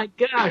 Oh my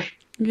gosh.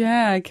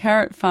 Yeah,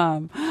 carrot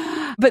farm.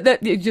 But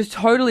it's just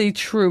totally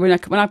true. When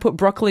I put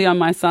broccoli on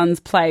my son's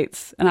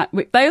plates, and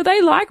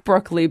they like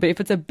broccoli, but if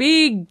it's a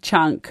big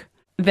chunk,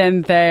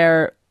 then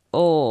they're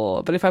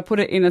but if I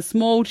put it in a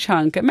small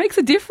chunk, it makes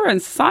a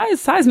difference.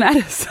 Size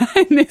matters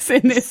in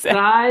this.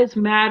 Size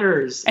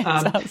matters.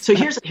 So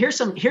here's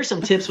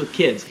some tips with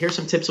kids.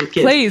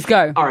 Please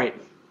go. All right.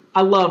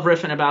 I love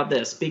riffing about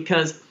this,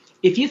 because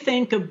if you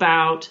think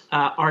about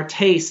our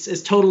tastes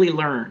as totally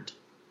learned,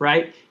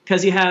 right?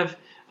 Because you have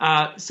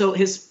so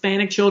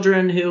Hispanic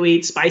children who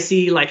eat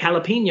spicy, like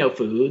jalapeno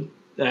food,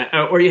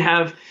 or you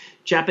have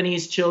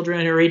Japanese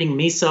children who are eating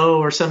miso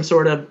or some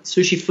sort of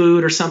sushi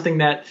food or something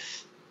that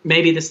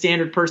maybe the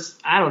standard person,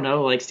 I don't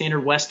know, like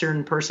standard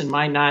Western person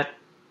might not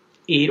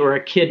eat, or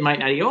a kid might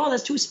not eat. Oh,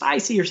 that's too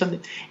spicy or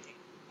something.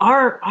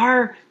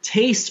 Our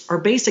tastes are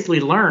basically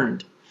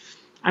learned.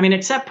 I mean,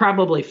 except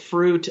probably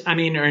fruit. I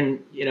mean, or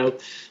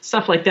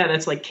stuff like that.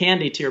 That's like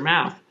candy to your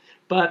mouth.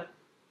 But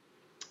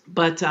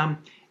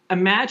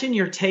imagine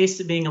your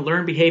taste being a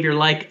learned behavior,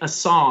 like a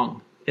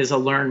song is a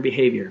learned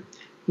behavior.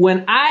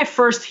 When I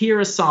first hear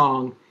a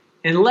song,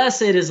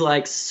 unless it is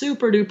like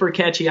super duper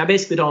catchy, I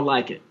basically don't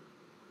like it.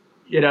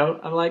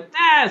 I'm like,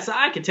 so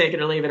I could take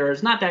it or leave it, or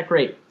it's not that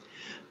great.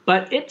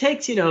 But it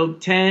takes,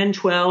 10,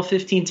 12,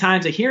 15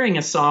 times of hearing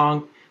a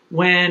song.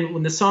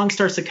 When the song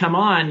starts to come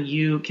on,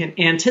 you can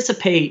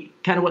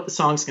anticipate kind of what the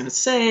song's going to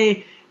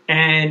say,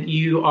 and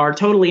you are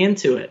totally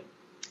into it.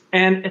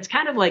 And it's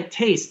kind of like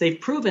taste. They've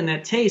proven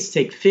that taste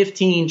take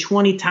 15,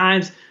 20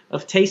 times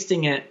of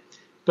tasting it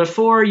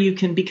before you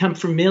can become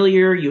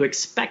familiar. You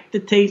expect the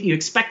taste, you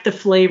expect the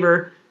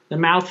flavor, the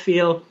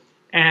mouthfeel,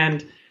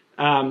 and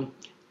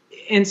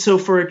so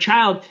for a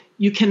child,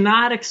 you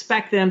cannot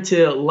expect them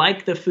to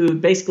like the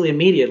food basically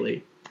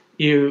immediately.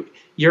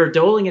 You're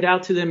doling it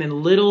out to them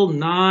in little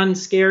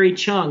non-scary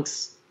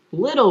chunks,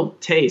 little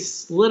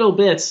tastes, little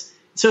bits.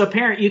 So a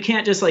parent, you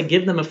can't just like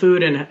give them a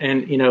food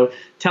and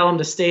tell them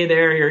to stay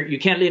there. You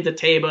can't leave the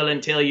table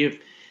until you've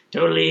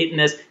totally eaten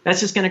this. That's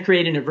just going to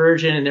create an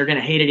aversion, and they're going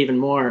to hate it even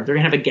more. They're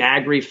going to have a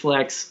gag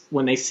reflex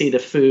when they see the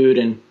food.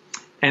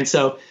 And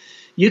so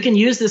you can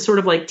use this sort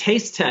of like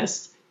taste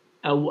test.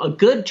 A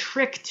good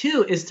trick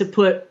too is to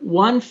put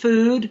one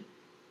food,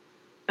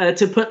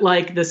 to put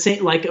like the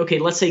same, like, okay,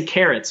 let's say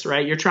carrots,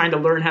 right? You're trying to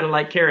learn how to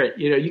like carrot.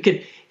 You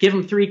could give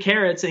them 3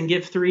 carrots and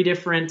give 3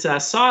 different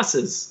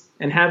sauces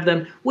and have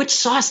them, which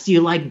sauce do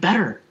you like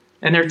better?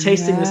 And they're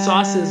tasting the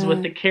sauces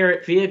with the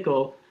carrot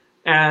vehicle.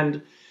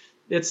 And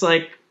it's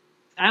like,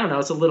 I don't know,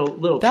 it's a little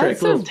trick, little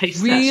taste test trick.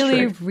 That's a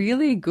really,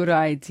 really good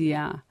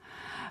idea.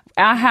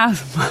 Our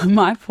house,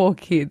 my poor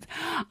kids,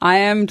 I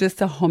am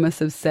just a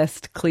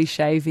hummus-obsessed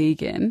cliche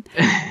vegan.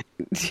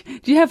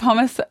 Do you have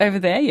hummus over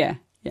there? Yeah.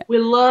 We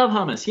love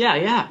hummus.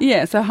 Yeah.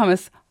 Yeah, so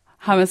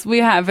hummus, we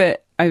have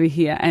it over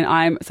here.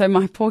 And so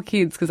my poor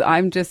kids,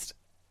 because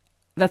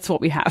that's what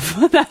we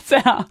have. That's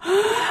our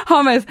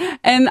hummus.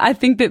 And I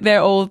think that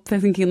they're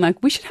thinking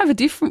like, we should have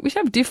different,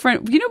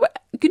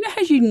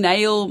 how you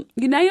nail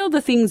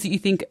the things that you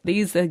think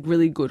these are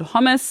really good.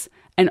 Hummus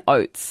and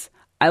oats.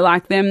 I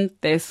like them.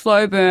 They're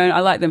slow burn.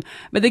 I like them.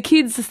 But the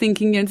kids are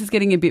thinking, this is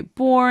getting a bit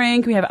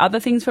boring. Can we have other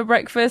things for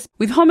breakfast?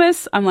 With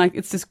hummus, I'm like,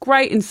 it's just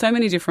great in so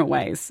many different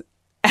ways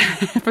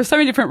for so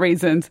many different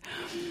reasons.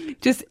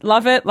 Just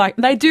love it. Like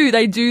they do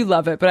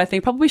love it. But I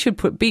think probably should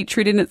put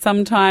beetroot in it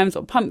sometimes,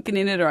 or pumpkin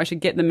in it, or I should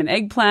get them an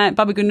eggplant,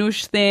 baba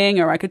ganoush thing,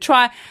 or I could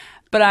try.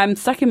 But I'm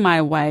stuck in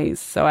my ways.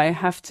 So I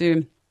have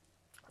to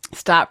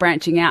start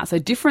branching out. So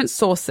different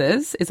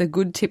sources is a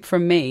good tip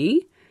from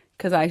me,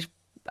 because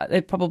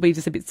they're probably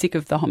just a bit sick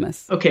of the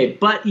hummus. Okay,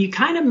 but you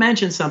kind of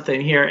mentioned something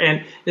here,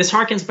 and this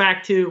harkens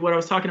back to what I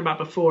was talking about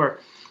before.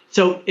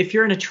 So if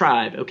you're in a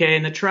tribe, okay,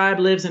 and the tribe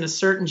lives in a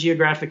certain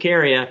geographic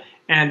area,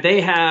 and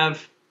they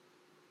have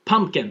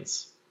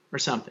pumpkins or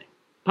something,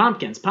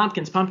 pumpkins,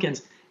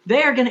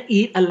 they are going to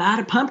eat a lot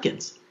of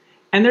pumpkins.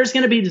 And there's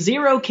going to be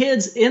 0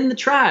 kids in the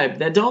tribe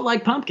that don't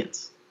like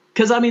pumpkins.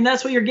 Because,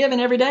 that's what you're given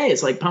every day.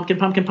 It's like pumpkin,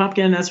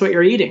 that's what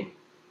you're eating.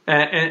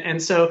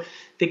 And so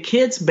the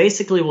kids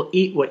basically will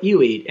eat what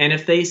you eat. And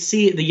if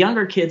the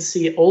younger kids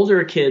see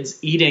older kids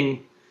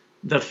eating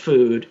the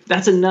food,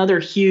 that's another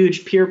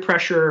huge peer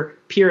pressure,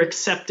 peer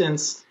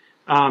acceptance.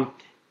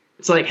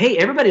 It's like, hey,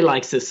 everybody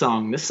likes this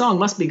song. This song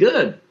must be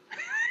good.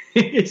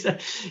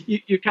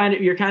 You're kind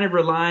of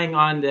relying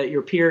on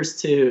your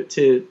peers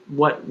to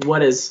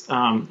what is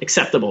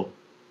acceptable.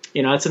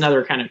 That's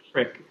another kind of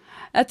trick.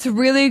 That's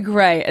really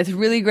great. It's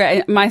really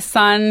great. My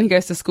son, he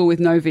goes to school with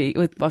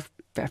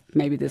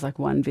maybe there's like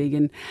one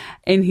vegan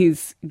in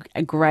his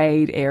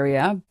grade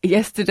area.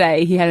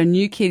 Yesterday, he had a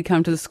new kid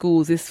come to the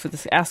schools.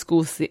 Our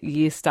school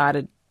year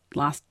started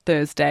last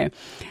Thursday.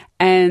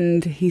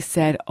 And he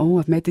said,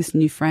 I've met this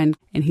new friend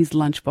and his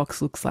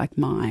lunchbox looks like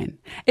mine.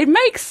 It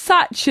makes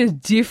such a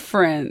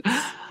difference.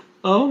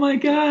 Oh my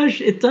gosh,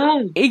 it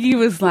does. Iggy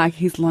was like,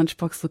 his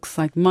lunchbox looks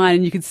like mine.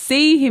 And you could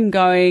see him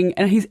going,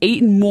 and he's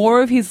eaten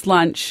more of his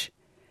lunch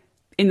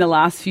in the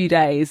last few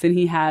days than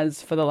he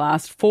has for the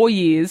last 4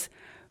 years.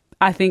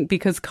 I think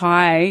because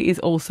Kai is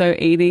also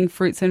eating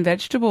fruits and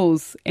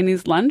vegetables in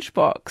his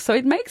lunchbox. So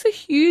it makes a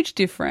huge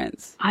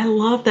difference. I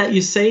love that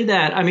you say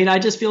that. I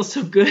just feel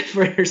so good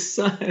for your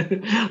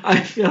son. I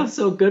feel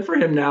so good for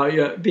him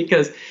now,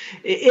 because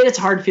it's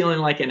hard feeling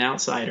like an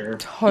outsider.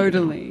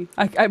 Totally.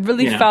 I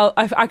really felt,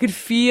 I could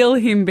feel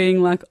him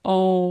being like,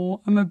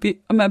 I'm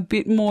a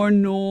bit more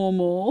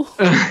normal.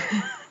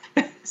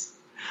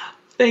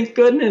 Thank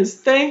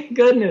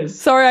goodness.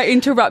 Sorry, I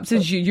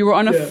interrupted you. You were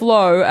on a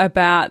flow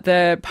about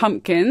the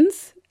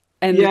pumpkins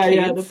and the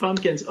kids. The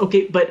pumpkins.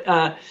 Okay, but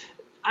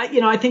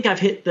I think I've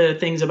hit the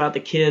things about the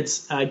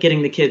kids,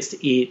 getting the kids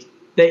to eat.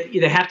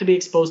 They have to be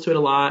exposed to it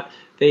a lot.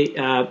 They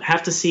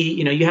have to see.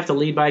 You have to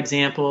lead by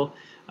example.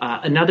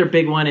 Another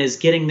big one is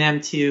getting them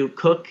to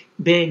cook,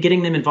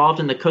 getting them involved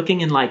in the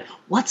cooking and like,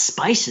 what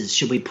spices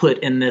should we put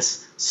in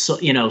this,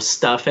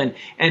 stuff? And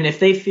if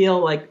they feel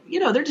like,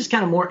 they're just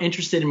kind of more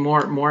interested and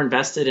more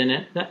invested in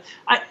it,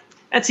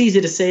 that's easy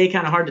to say,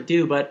 kind of hard to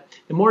do. But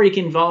the more you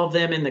can involve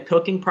them in the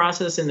cooking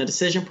process and the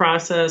decision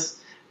process,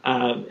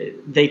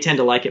 they tend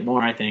to like it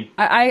more, I think.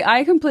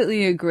 I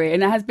completely agree.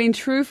 And it has been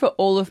true for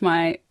all of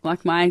my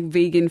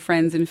vegan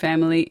friends and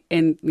family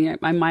and,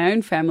 my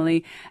own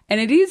family. And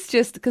it is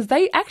just because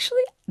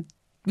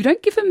we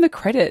don't give them the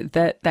credit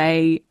that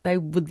they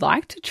would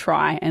like to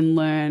try and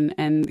learn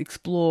and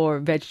explore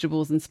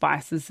vegetables and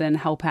spices and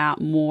help out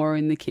more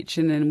in the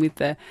kitchen and with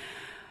the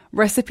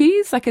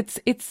recipes. Like it's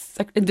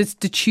like just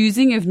the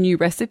choosing of new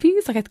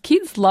recipes. Like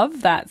kids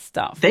love that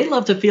stuff. They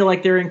love to feel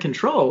like they're in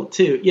control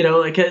too.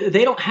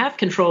 They don't have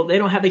control. They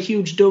don't have a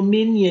huge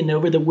dominion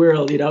over the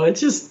world. It's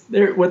just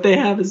what they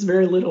have is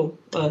very little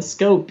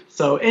scope.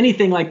 So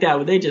anything like that,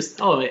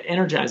 it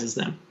energizes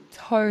them.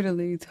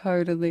 Totally.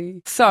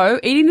 So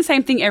eating the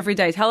same thing every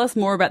day. Tell us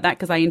more about that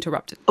because I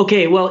interrupted.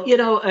 Okay, well,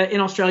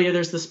 in Australia,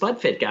 there's the Spud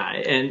Fit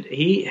guy, and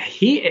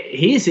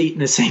he's eating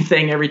the same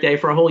thing every day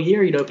for a whole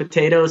year.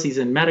 Potatoes. He's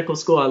in medical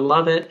school. I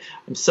love it.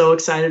 I'm so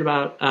excited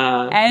about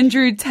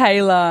Andrew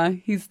Taylor.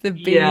 He's the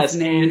bee's yes,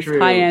 knees. Andrew.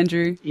 Hi,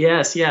 Andrew.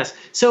 Yes.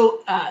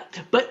 So,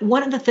 but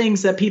one of the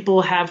things that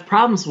people have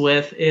problems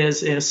with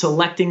is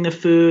selecting the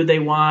food they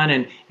want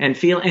and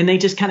they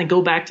just kind of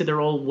go back to their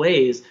old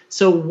ways.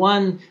 So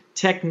one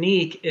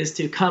technique is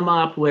to come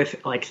up with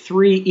like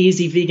 3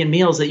 easy vegan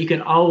meals that you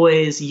can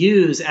always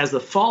use as the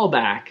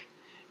fallback.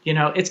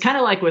 It's kind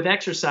of like with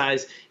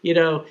exercise.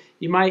 You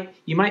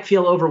might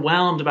feel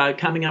overwhelmed about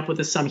coming up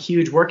with some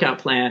huge workout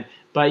plan,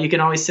 but you can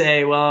always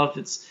say, well,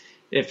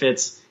 if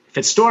it's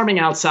storming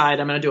outside,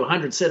 I'm going to do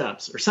 100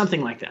 sit-ups or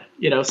something like that.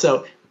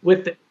 So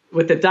with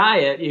the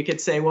diet, you could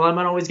say, well, I'm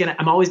always going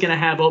to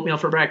have oatmeal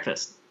for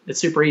breakfast.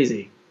 It's super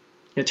easy.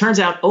 It turns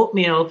out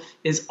oatmeal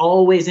is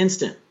always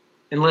instant.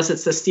 Unless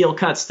it's the steel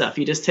cut stuff.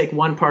 You just take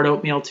 1 part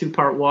oatmeal, 2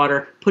 part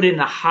water, put it in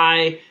a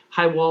high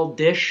walled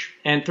dish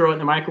and throw it in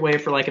the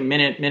microwave for like a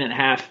minute and a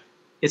half.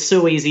 It's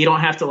so easy. You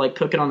don't have to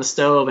cook it on the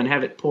stove and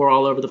have it pour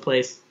all over the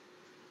place.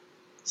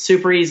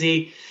 Super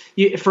easy.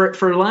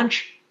 For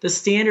lunch, the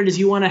standard is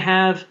you want to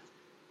have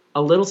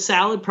a little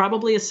salad,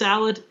 probably a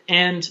salad,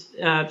 and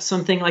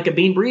something like a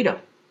bean burrito.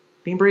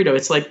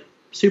 It's like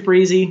super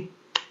easy,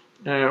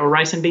 or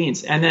rice and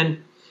beans. And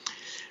then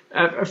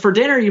for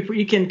dinner,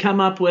 you can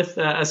come up with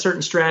a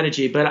certain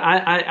strategy, but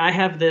I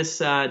have this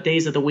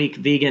days of the week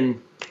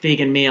vegan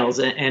meals,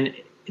 and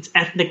it's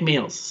ethnic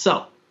meals.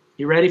 So,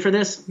 you ready for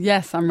this?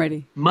 Yes, I'm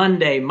ready.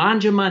 Monday.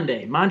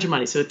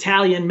 So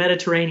Italian,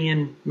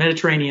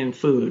 Mediterranean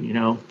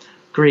food,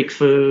 Greek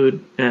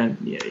food,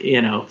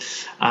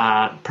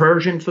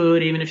 Persian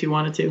food, even if you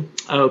wanted to.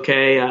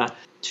 Okay,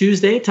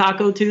 Tuesday,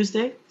 Taco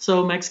Tuesday.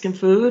 So Mexican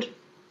food,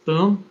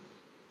 boom,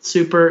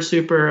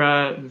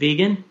 super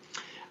vegan.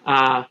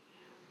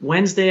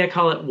 Wednesday, I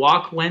call it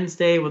Walk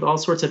Wednesday with all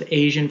sorts of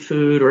Asian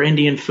food or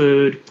Indian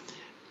food,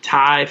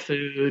 Thai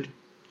food,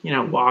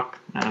 walk.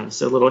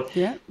 So little.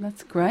 Yeah,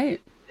 that's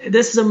great.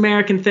 This is an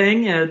American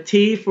thing.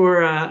 Tea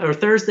or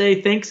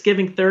Thursday,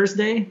 Thanksgiving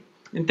Thursday.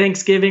 And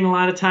Thanksgiving, a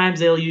lot of times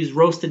they'll use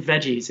roasted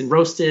veggies and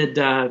roasted,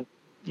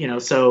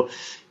 so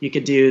you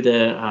could do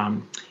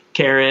the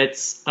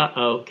carrots.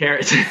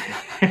 Carrots.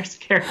 There's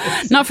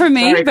carrots. Not for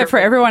me, but for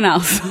everyone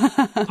else.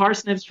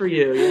 Parsnips for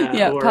you.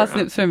 Yeah,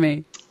 parsnips for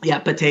me. Yeah,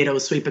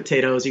 potatoes, sweet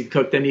potatoes. You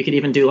cook them. You could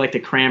even do like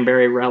the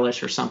cranberry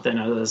relish or something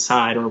on the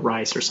side, or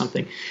rice or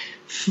something.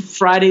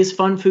 Friday's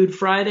Fun Food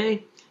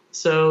Friday.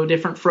 So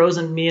different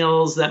frozen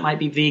meals that might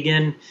be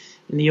vegan.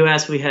 In the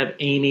U.S., we have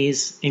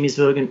Amy's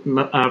vegan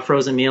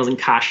frozen meals, and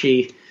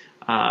Kashi.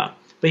 But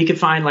you can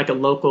find like a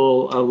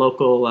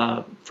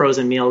local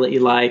frozen meal that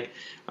you like.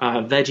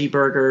 Veggie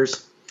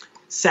burgers.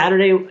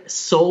 Saturday,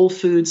 Soul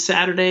Food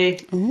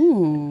Saturday.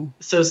 Ooh.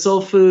 So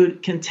soul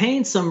food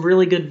contains some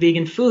really good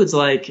vegan foods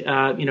like,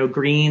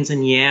 greens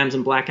and yams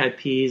and black-eyed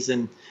peas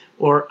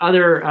or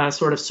other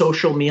sort of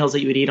social meals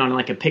that you would eat on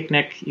like a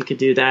picnic. You could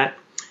do that.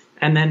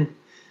 And then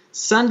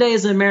Sunday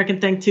is an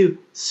American thing too.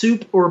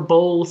 Soup or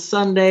bowl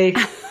Sunday.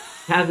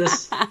 Have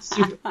this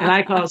soup, and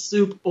I call it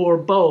soup or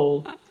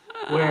bowl,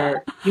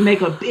 where you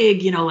make a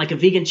big, like a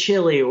vegan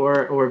chili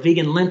or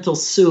vegan lentil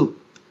soup.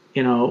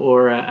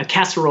 Or a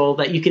casserole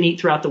that you can eat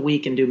throughout the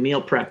week and do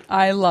meal prep.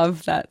 I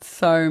love that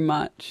so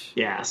much.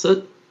 Yeah,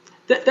 so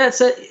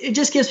that's it. It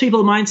just gives people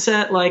a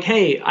mindset like,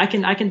 hey, I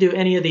can do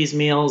any of these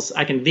meals.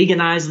 I can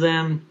veganize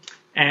them,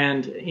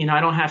 and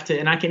I don't have to.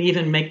 And I can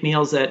even make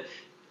meals that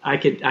I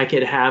could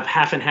have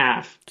half and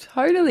half.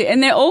 Totally,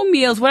 and they're all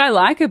meals. What I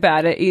like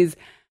about it is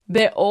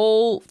they're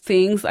all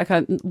things like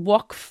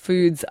wok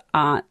foods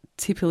aren't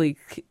typically,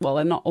 well,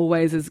 they're not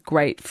always as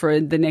great for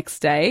the next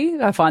day.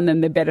 I find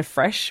they're better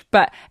fresh,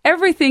 but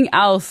everything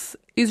else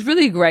is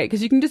really great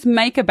because you can just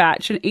make a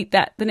batch and eat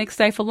that the next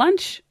day for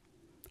lunch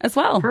as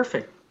well.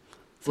 Perfect.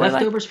 So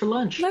leftovers for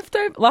lunch.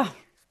 Oh,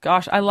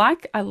 gosh, I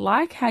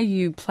like how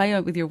you play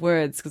with your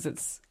words because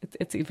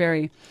it's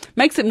very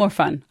makes it more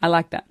fun. I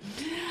like that.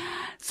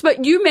 So,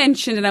 but you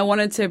mentioned, and I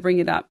wanted to bring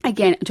it up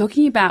again,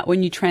 talking about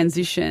when you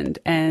transitioned,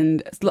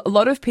 and a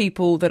lot of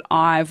people that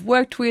I've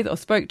worked with or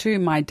spoke to,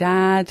 my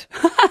dad,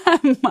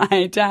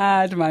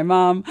 my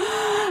mum,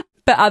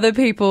 but other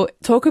people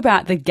talk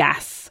about the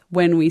gas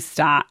when we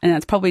start, and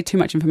that's probably too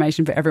much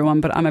information for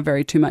everyone, but I'm a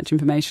very too much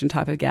information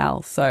type of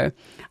gal, so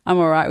I'm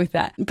all right with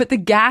that. But the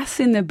gas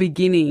in the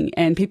beginning,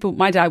 and people,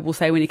 my dad will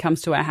say when he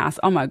comes to our house,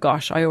 oh my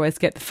gosh, I always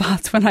get the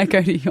farts when I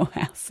go to your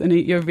house and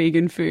eat your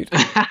vegan food.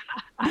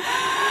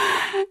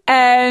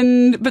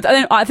 But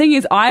then the thing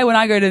is, when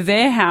I go to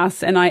their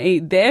house and I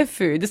eat their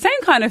food, the same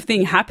kind of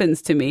thing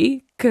happens to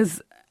me because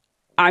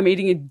I'm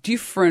eating a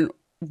different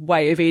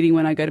way of eating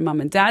when I go to mum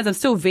and dad's. I'm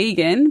still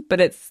vegan, but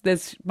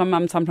my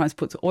mum sometimes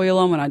puts oil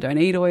on when I don't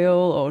eat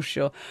oil, or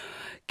she'll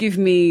give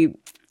me,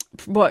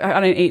 I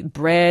don't eat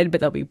bread, but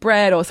there'll be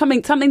bread or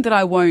something that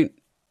I won't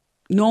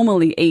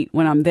normally eat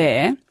when I'm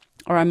there,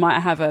 or I might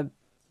have a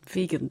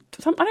vegan.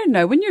 I don't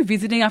know. When you're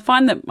visiting, I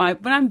find that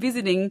when I'm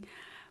visiting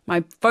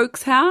my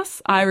folks'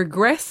 house, I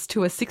regress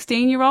to a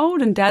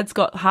 16-year-old, and dad's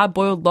got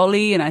hard-boiled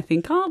lolly, and I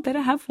think, oh, I better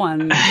have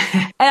one. And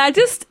I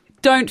just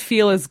don't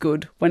feel as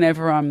good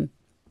whenever I'm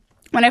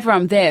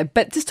there.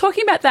 But just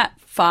talking about that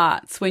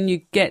farts when you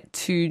get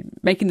to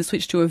making the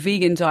switch to a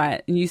vegan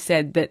diet, and you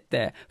said that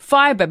the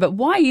fiber, but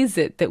why is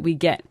it that we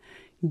get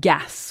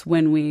gas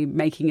when we're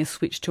making a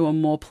switch to a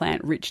more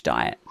plant-rich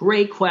diet?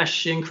 Great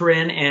question,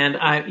 Corinne.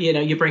 And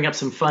you bring up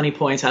some funny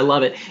points. I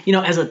love it.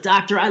 As a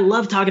doctor, I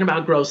love talking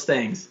about gross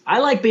things. I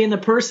like being the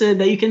person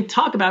that you can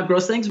talk about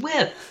gross things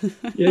with.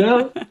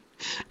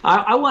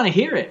 I want to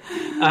hear it.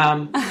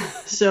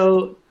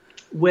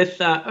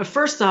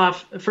 First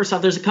off,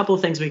 there's a couple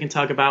of things we can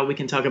talk about. We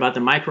can talk about the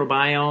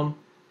microbiome,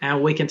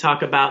 and we can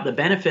talk about the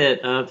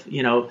benefit of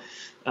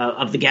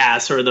the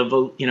gas, or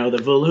the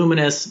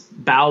voluminous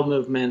bowel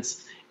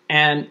movements.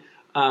 And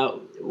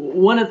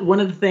one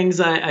of the things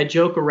I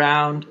joke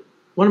around,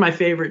 one of my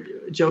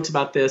favorite jokes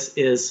about this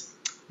is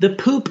the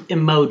poop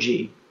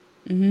emoji.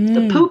 Mm.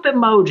 The poop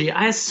emoji.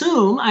 I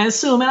assume, and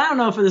I don't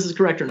know if this is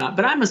correct or not,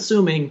 but I'm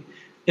assuming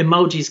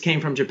emojis came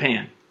from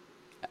Japan.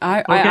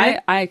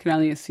 I can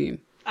only assume.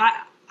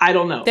 I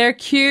don't know. They're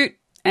cute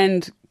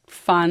and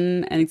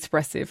fun and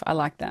expressive. I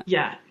like that.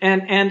 Yeah,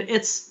 and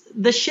it's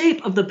the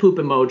shape of the poop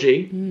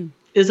emoji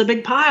is a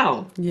big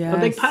pile. Yes. A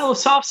big pile of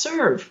soft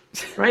serve,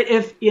 right?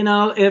 If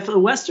the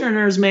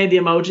Westerners made the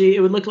emoji,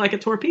 it would look like a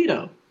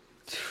torpedo.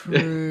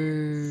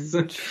 True.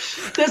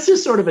 That's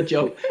just sort of a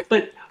joke.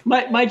 But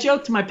my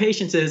joke to my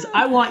patients is,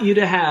 I want you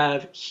to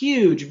have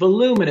huge,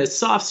 voluminous,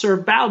 soft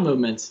serve bowel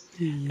movements.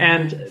 Yes.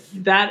 And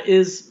that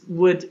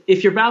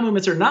if your bowel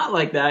movements are not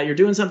like that, you're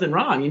doing something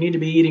wrong. You need to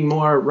be eating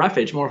more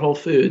roughage, more whole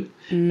food.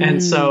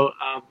 And so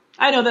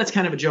I know that's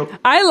kind of a joke.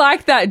 I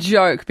like that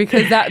joke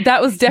because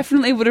that was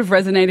definitely would have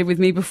resonated with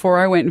me before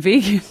I went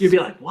vegan. You'd be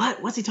like,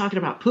 what? What's he talking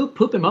about? Poop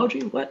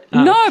emoji? What?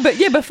 No, but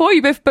yeah, before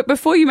you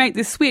make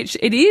this switch,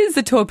 it is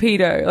a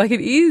torpedo. Like, it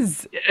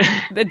is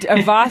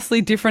a vastly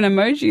different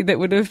emoji that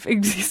would have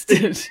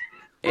existed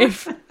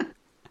if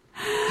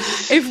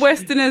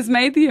Westerners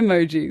made the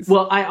emojis.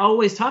 Well, I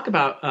always talk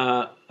about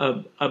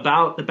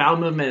the bowel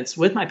movements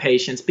with my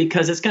patients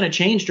because it's going to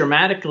change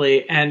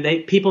dramatically,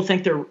 and people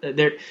think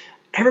they're.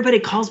 Everybody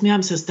calls me up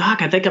and says,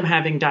 Doc, I think I'm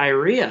having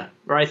diarrhea,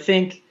 or I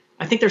think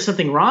there's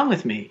something wrong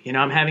with me.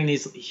 I'm having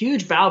these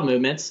huge bowel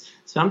movements,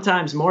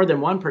 sometimes more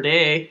than one per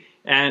day,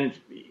 and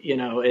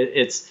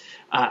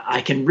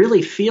I can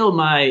really feel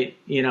my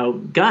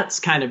guts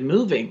kind of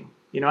moving.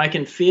 I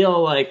can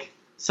feel like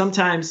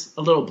sometimes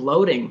a little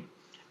bloating,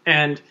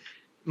 and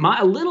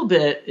a little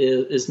bit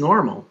is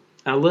normal.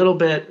 A little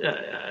bit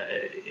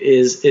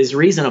is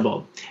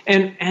reasonable,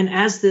 and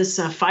as this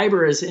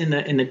fiber is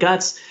in the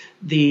guts,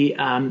 the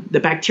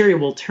bacteria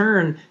will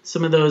turn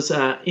some of those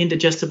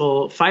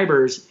indigestible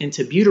fibers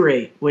into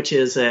butyrate, which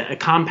is a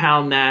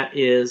compound that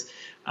is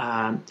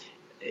it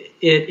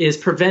is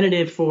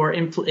preventative for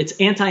it's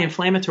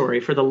anti-inflammatory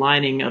for the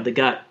lining of the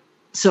gut.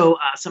 So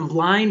some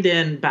blind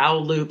and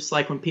bowel loops,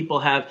 like when people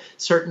have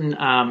certain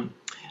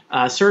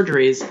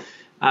surgeries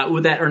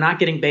that are not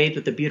getting bathed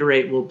with the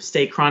butyrate, will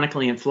stay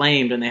chronically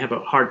inflamed, and they have a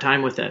hard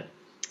time with it.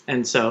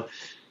 And so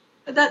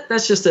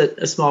that's just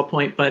a small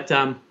point. But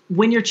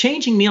when you're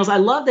changing meals, I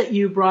love that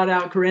you brought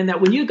out, Corinne, that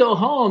when you go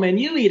home and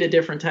you eat a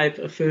different type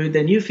of food,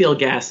 then you feel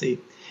gassy,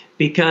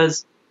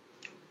 because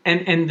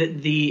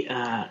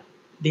the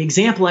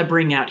example I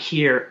bring out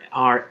here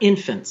are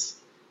infants.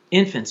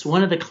 Infants.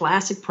 One of the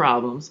classic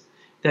problems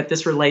that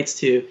this relates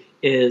to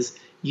is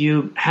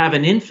you have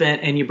an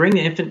infant and you bring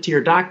the infant to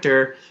your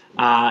doctor,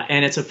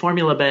 and it's a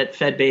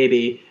formula-fed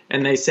baby,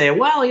 and they say,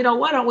 well,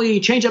 why don't we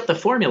change up the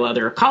formula?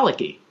 They're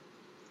colicky.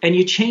 And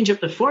you change up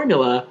the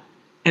formula,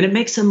 and it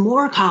makes them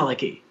more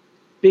colicky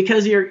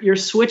because you're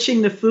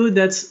switching the food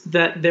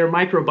that their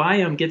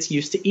microbiome gets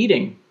used to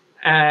eating,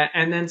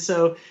 and then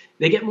so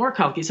they get more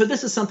colicky. So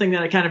this is something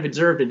that I kind of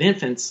observed in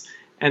infants,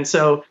 and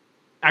so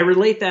I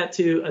relate that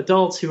to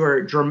adults who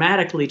are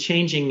dramatically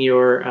changing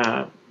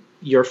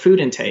your food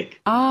intake.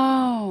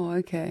 Oh,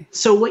 okay.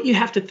 So what you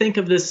have to think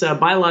of this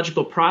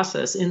biological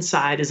process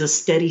inside is a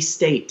steady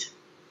state.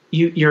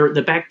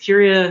 the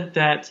bacteria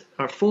that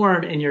are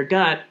formed in your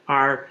gut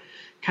are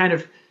kind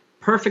of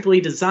perfectly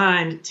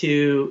designed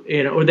to,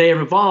 or they have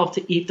evolved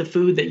to eat the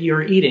food that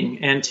you're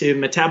eating and to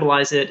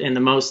metabolize it in the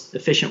most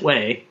efficient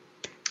way.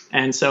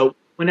 And so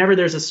whenever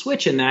there's a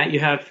switch in that, you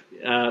have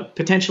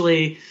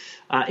potentially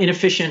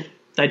inefficient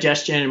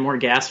digestion and more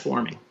gas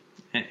forming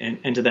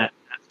into that.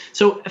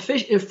 So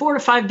if 4 to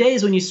 5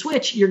 days when you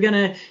switch, you're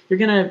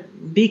gonna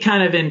be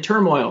kind of in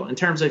turmoil in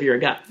terms of your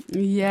gut.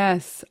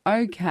 Yes.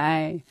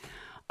 Okay.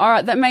 All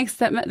right. That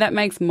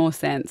makes more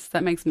sense.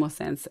 That makes more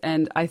sense.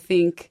 And I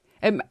think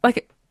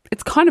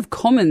it's kind of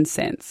common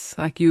sense.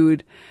 Like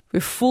we're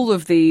full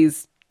of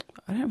these,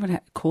 I don't know what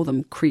to call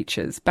them,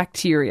 creatures,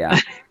 bacteria,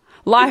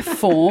 life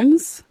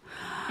forms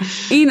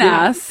in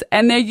us,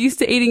 and they're used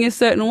to eating a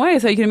certain way.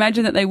 So you can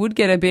imagine that they would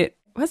get a bit,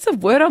 what's the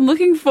word I'm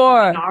looking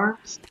for?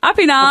 Up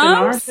in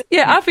arms.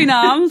 Yeah, up in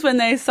arms when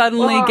they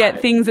suddenly get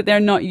things that they're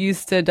not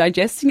used to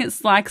digesting.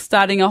 It's like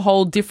starting a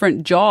whole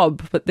different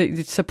job, but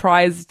being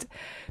surprised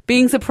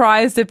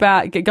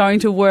about going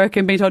to work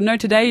and being told, no,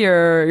 today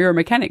you're a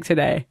mechanic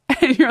today.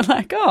 And you're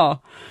like, oh,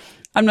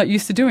 I'm not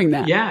used to doing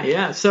that.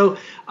 Yeah. So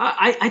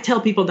I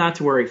tell people not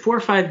to worry. 4 or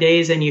 5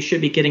 days and you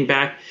should be getting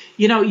back.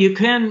 You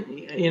can,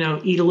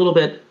 eat a little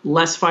bit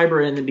less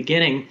fiber in the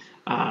beginning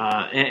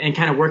and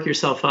kind of work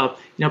yourself up.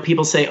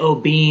 People say, oh,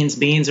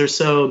 beans are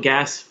so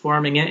gas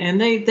forming. And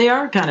they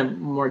are kind of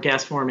more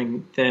gas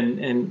forming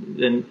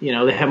than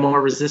they have more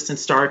resistant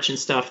starch and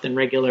stuff than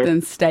regular.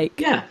 Than steak.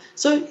 Yeah.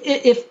 So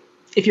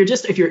if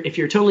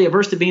you're totally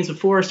averse to beans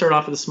before, start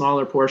off with a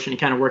smaller portion and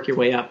kind of work your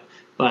way up.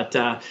 But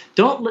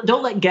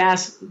don't let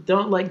gas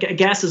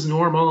is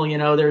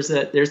normal. There's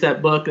that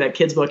book, that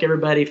kid's book,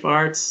 Everybody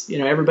Farts.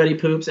 Everybody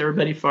poops,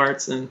 everybody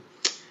farts, and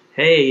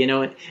hey,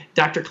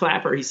 Dr.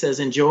 Clapper, he says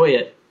enjoy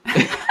it.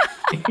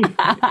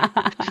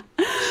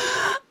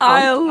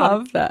 I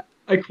love that.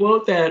 I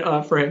quote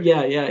that for him.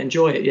 Yeah,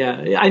 enjoy it.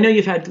 Yeah, I know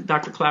you've had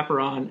Dr.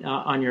 Clapper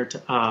on your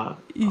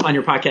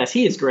podcast.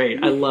 He is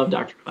great. I love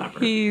Dr.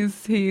 Clapper.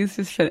 He's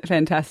just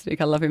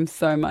fantastic. I love him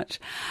so much.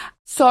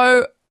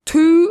 So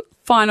 2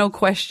 final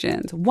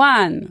questions.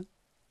 One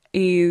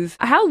is,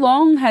 how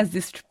long has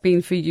this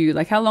been for you?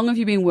 Like, how long have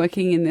you been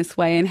working in this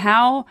way, and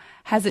how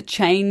has it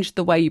changed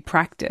the way you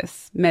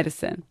practice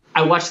medicine?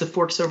 I watched the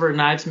Forks Over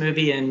Knives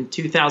movie in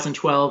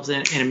 2012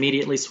 and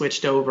immediately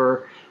switched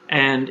over,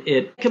 and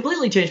it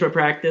completely changed my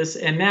practice.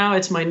 And now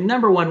it's my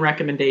number one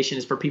recommendation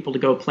is for people to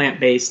go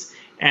plant-based.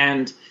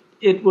 And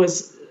it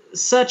was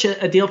such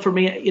a deal for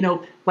me,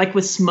 like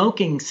with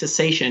smoking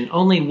cessation,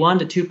 only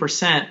 1% to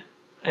 2%.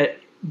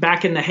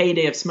 Back in the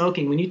heyday of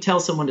smoking, when you tell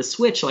someone to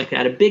switch like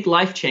that, a big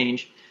life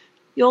change,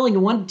 you only get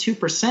 1% to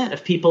 2%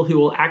 of people who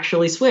will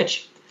actually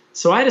switch.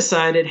 So I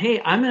decided,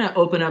 hey, I'm going to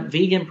open up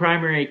vegan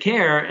primary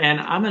care, and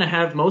I'm going to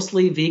have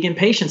mostly vegan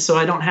patients, so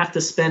I don't have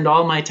to spend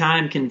all my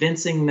time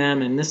convincing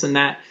them and this and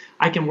that.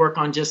 I can work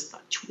on just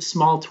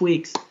small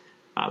tweaks.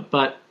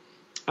 My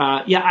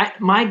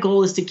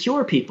goal is to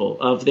cure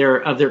people of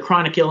their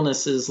chronic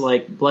illnesses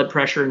like blood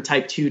pressure and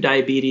type 2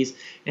 diabetes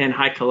and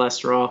high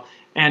cholesterol.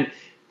 And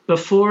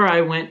before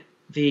I went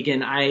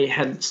vegan, I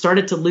had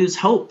started to lose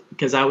hope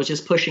because I was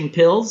just pushing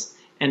pills,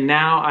 and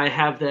now I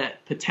have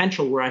that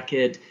potential where I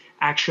could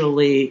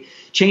actually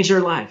change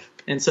their life.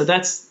 And so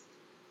that's,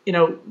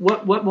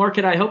 what more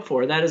could I hope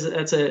for?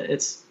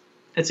 It's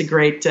a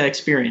great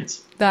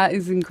experience. That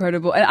is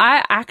incredible. And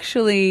I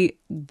actually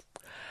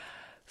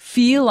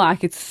feel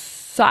like it's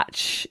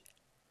such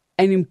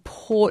an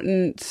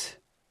important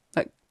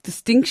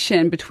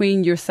distinction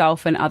between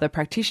yourself and other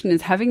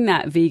practitioners, having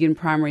that vegan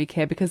primary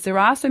care, because there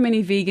are so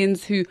many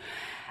vegans who,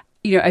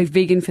 are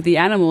vegan for the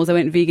animals. They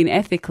went vegan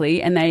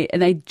ethically, and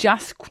they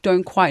just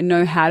don't quite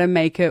know how to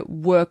make it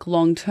work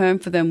long term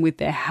for them with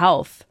their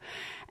health.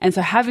 And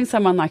so having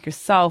someone like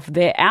yourself,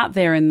 they're out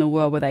there in the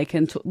world where they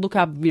can look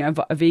up,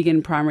 a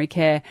vegan primary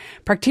care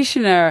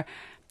practitioner,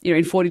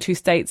 in 42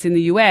 states in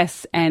the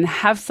US, and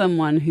have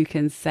someone who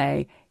can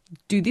say,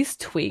 do this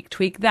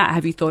tweak that.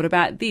 Have you thought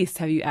about this?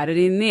 Have you added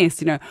in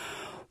this?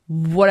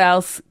 What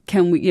else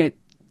can we,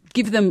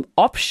 give them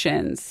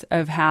options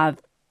of how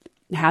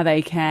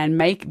they can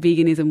make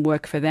veganism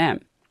work for them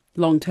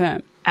long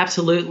term.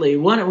 Absolutely.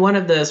 One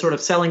of the sort of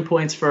selling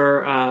points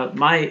for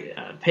my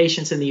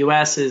patients in the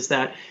U.S. is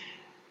that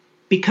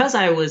because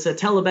I was a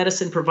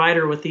telemedicine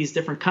provider with these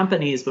different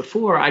companies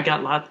before, I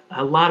got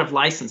a lot of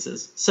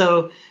licenses.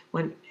 So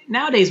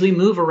nowadays we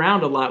move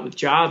around a lot with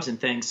jobs and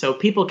things. So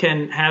people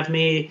can have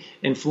me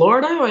in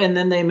Florida and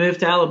then they move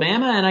to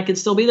Alabama and I can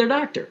still be their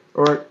doctor,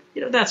 or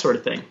that sort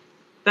of thing.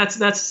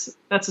 That's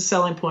a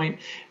selling point.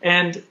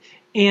 And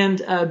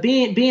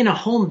being a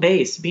home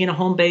base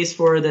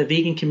for the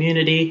vegan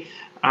community.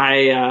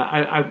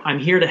 I'm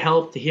here to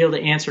help,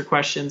 to answer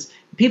questions.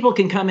 People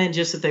can come in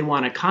just if they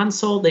want a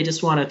consult, they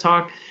just want to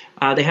talk,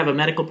 they have a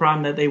medical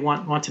problem that they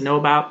want to know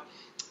about.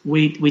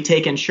 we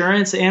take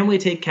insurance and we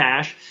take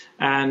cash,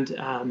 and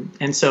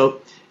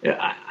so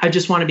I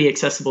just want to be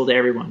accessible to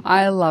everyone.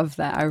 I love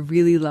that. I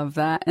really love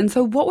that. And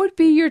so what would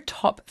be your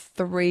top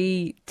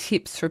 3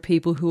 tips for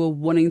people who are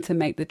wanting to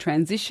make the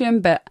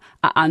transition but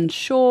are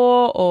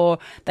unsure, or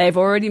they've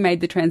already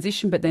made the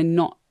transition but they're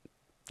not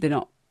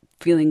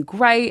feeling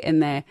great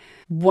and they're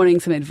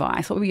wanting some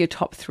advice? What would be your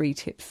top 3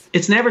 tips?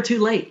 It's never too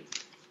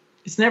late.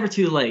 It's never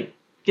too late.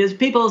 Because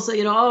people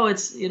say,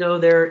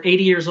 they're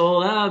 80 years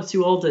old. Oh, I'm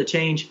too old to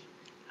change.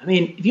 I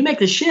mean, if you make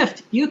the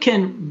shift, you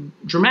can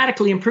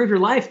dramatically improve your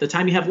life the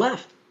time you have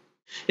left.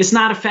 It's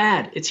not a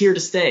fad. It's here to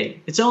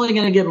stay. It's only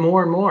going to get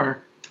more and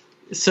more.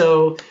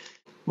 So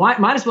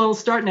might as well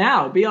start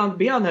now. Be on the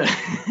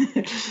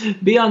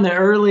be on the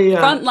early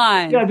front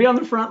line. Yeah, be on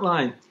the front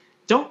line.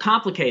 Don't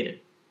complicate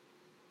it.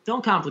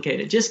 Don't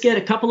complicate it. Just get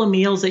a couple of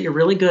meals that you're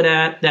really good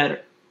at,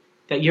 that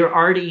you're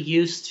already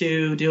used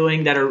to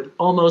doing, that are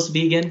almost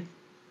vegan.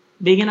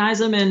 Veganize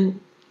them and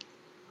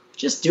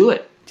just do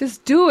it.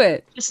 Just do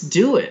it. Just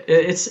do it.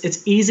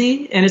 It's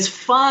easy and it's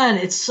fun.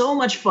 It's so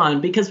much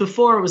fun, because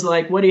before it was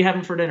like, what are you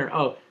having for dinner?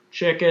 Oh,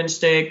 chicken,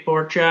 steak,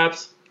 pork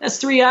chops. That's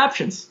 3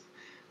 options.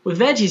 With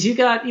veggies, you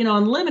got,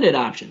 unlimited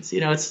options.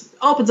 It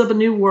opens up a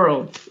new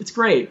world. It's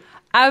great.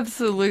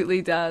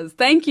 Absolutely does.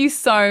 Thank you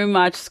so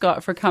much,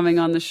 Scott, for coming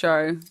on the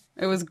show.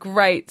 It was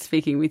great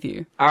speaking with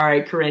you. All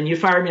right, Corinne, you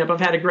fired me up.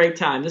 I've had a great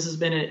time. This has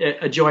been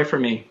a joy for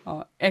me.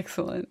 Oh,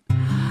 excellent.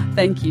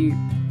 Thank you.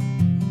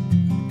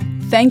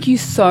 Thank you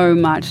so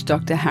much,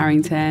 Dr.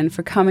 Harrington,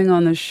 for coming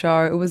on the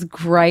show. It was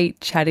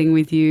great chatting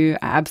with you.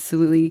 I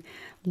absolutely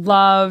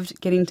loved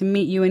getting to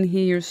meet you and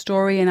hear your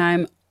story, and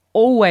I'm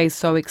always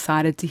so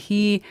excited to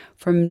hear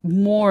from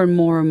more and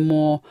more and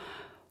more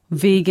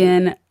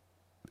vegan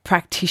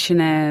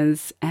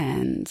practitioners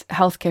and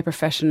healthcare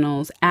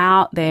professionals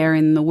out there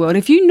in the world.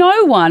 If you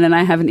know one and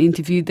I haven't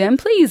interviewed them,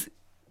 please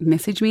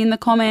message me in the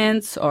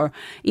comments or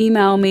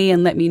email me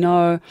and let me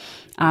know.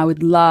 I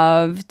would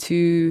love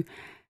to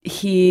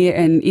hear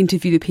and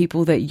interview the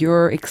people that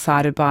you're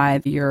excited by,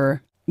 that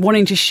you're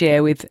wanting to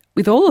share with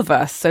all of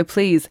us. So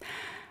please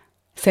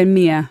send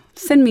me a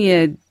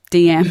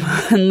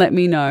DM and let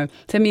me know.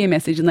 Send me a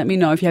message and let me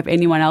know if you have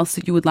anyone else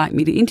that you would like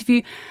me to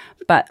interview.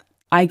 But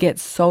I get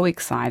so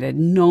excited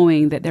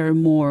knowing that there are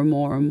more and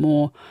more and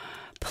more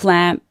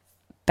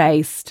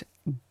plant-based,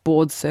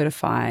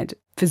 board-certified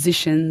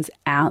physicians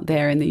out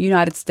there in the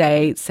United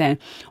States and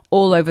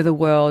all over the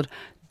world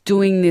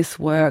doing this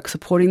work,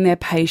 supporting their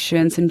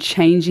patients and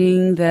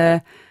changing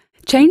the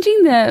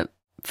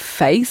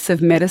face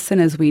of medicine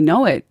as we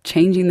know it,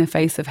 changing the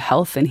face of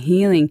health and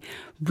healing,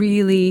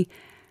 really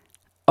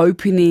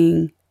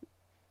opening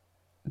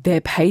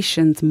their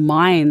patients'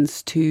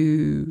 minds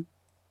to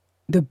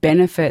the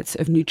benefits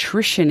of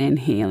nutrition in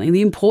healing,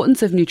 the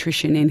importance of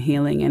nutrition in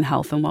healing and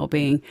health and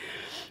well-being.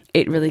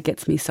 It really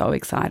gets me so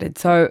excited.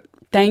 So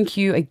thank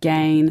you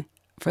again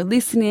for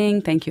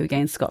listening. Thank you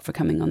again, Scott, for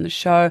coming on the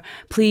show.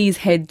 Please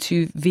head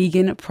to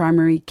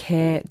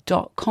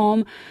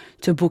veganprimarycare.com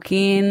to book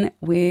in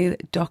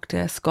with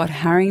Dr. Scott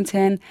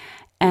Harrington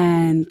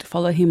and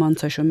follow him on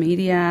social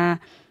media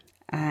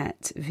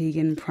at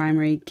Vegan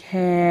Primary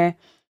Care.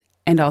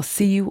 And I'll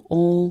see you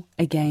all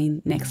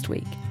again next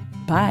week.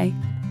 Bye.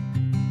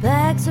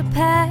 Bags are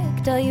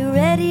packed, are you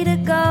ready to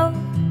go?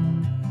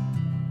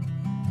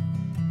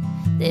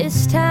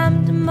 This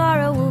time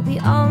tomorrow we'll be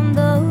on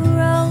the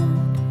road,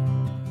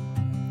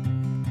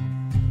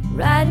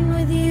 riding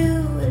with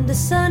you in the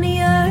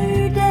sunnier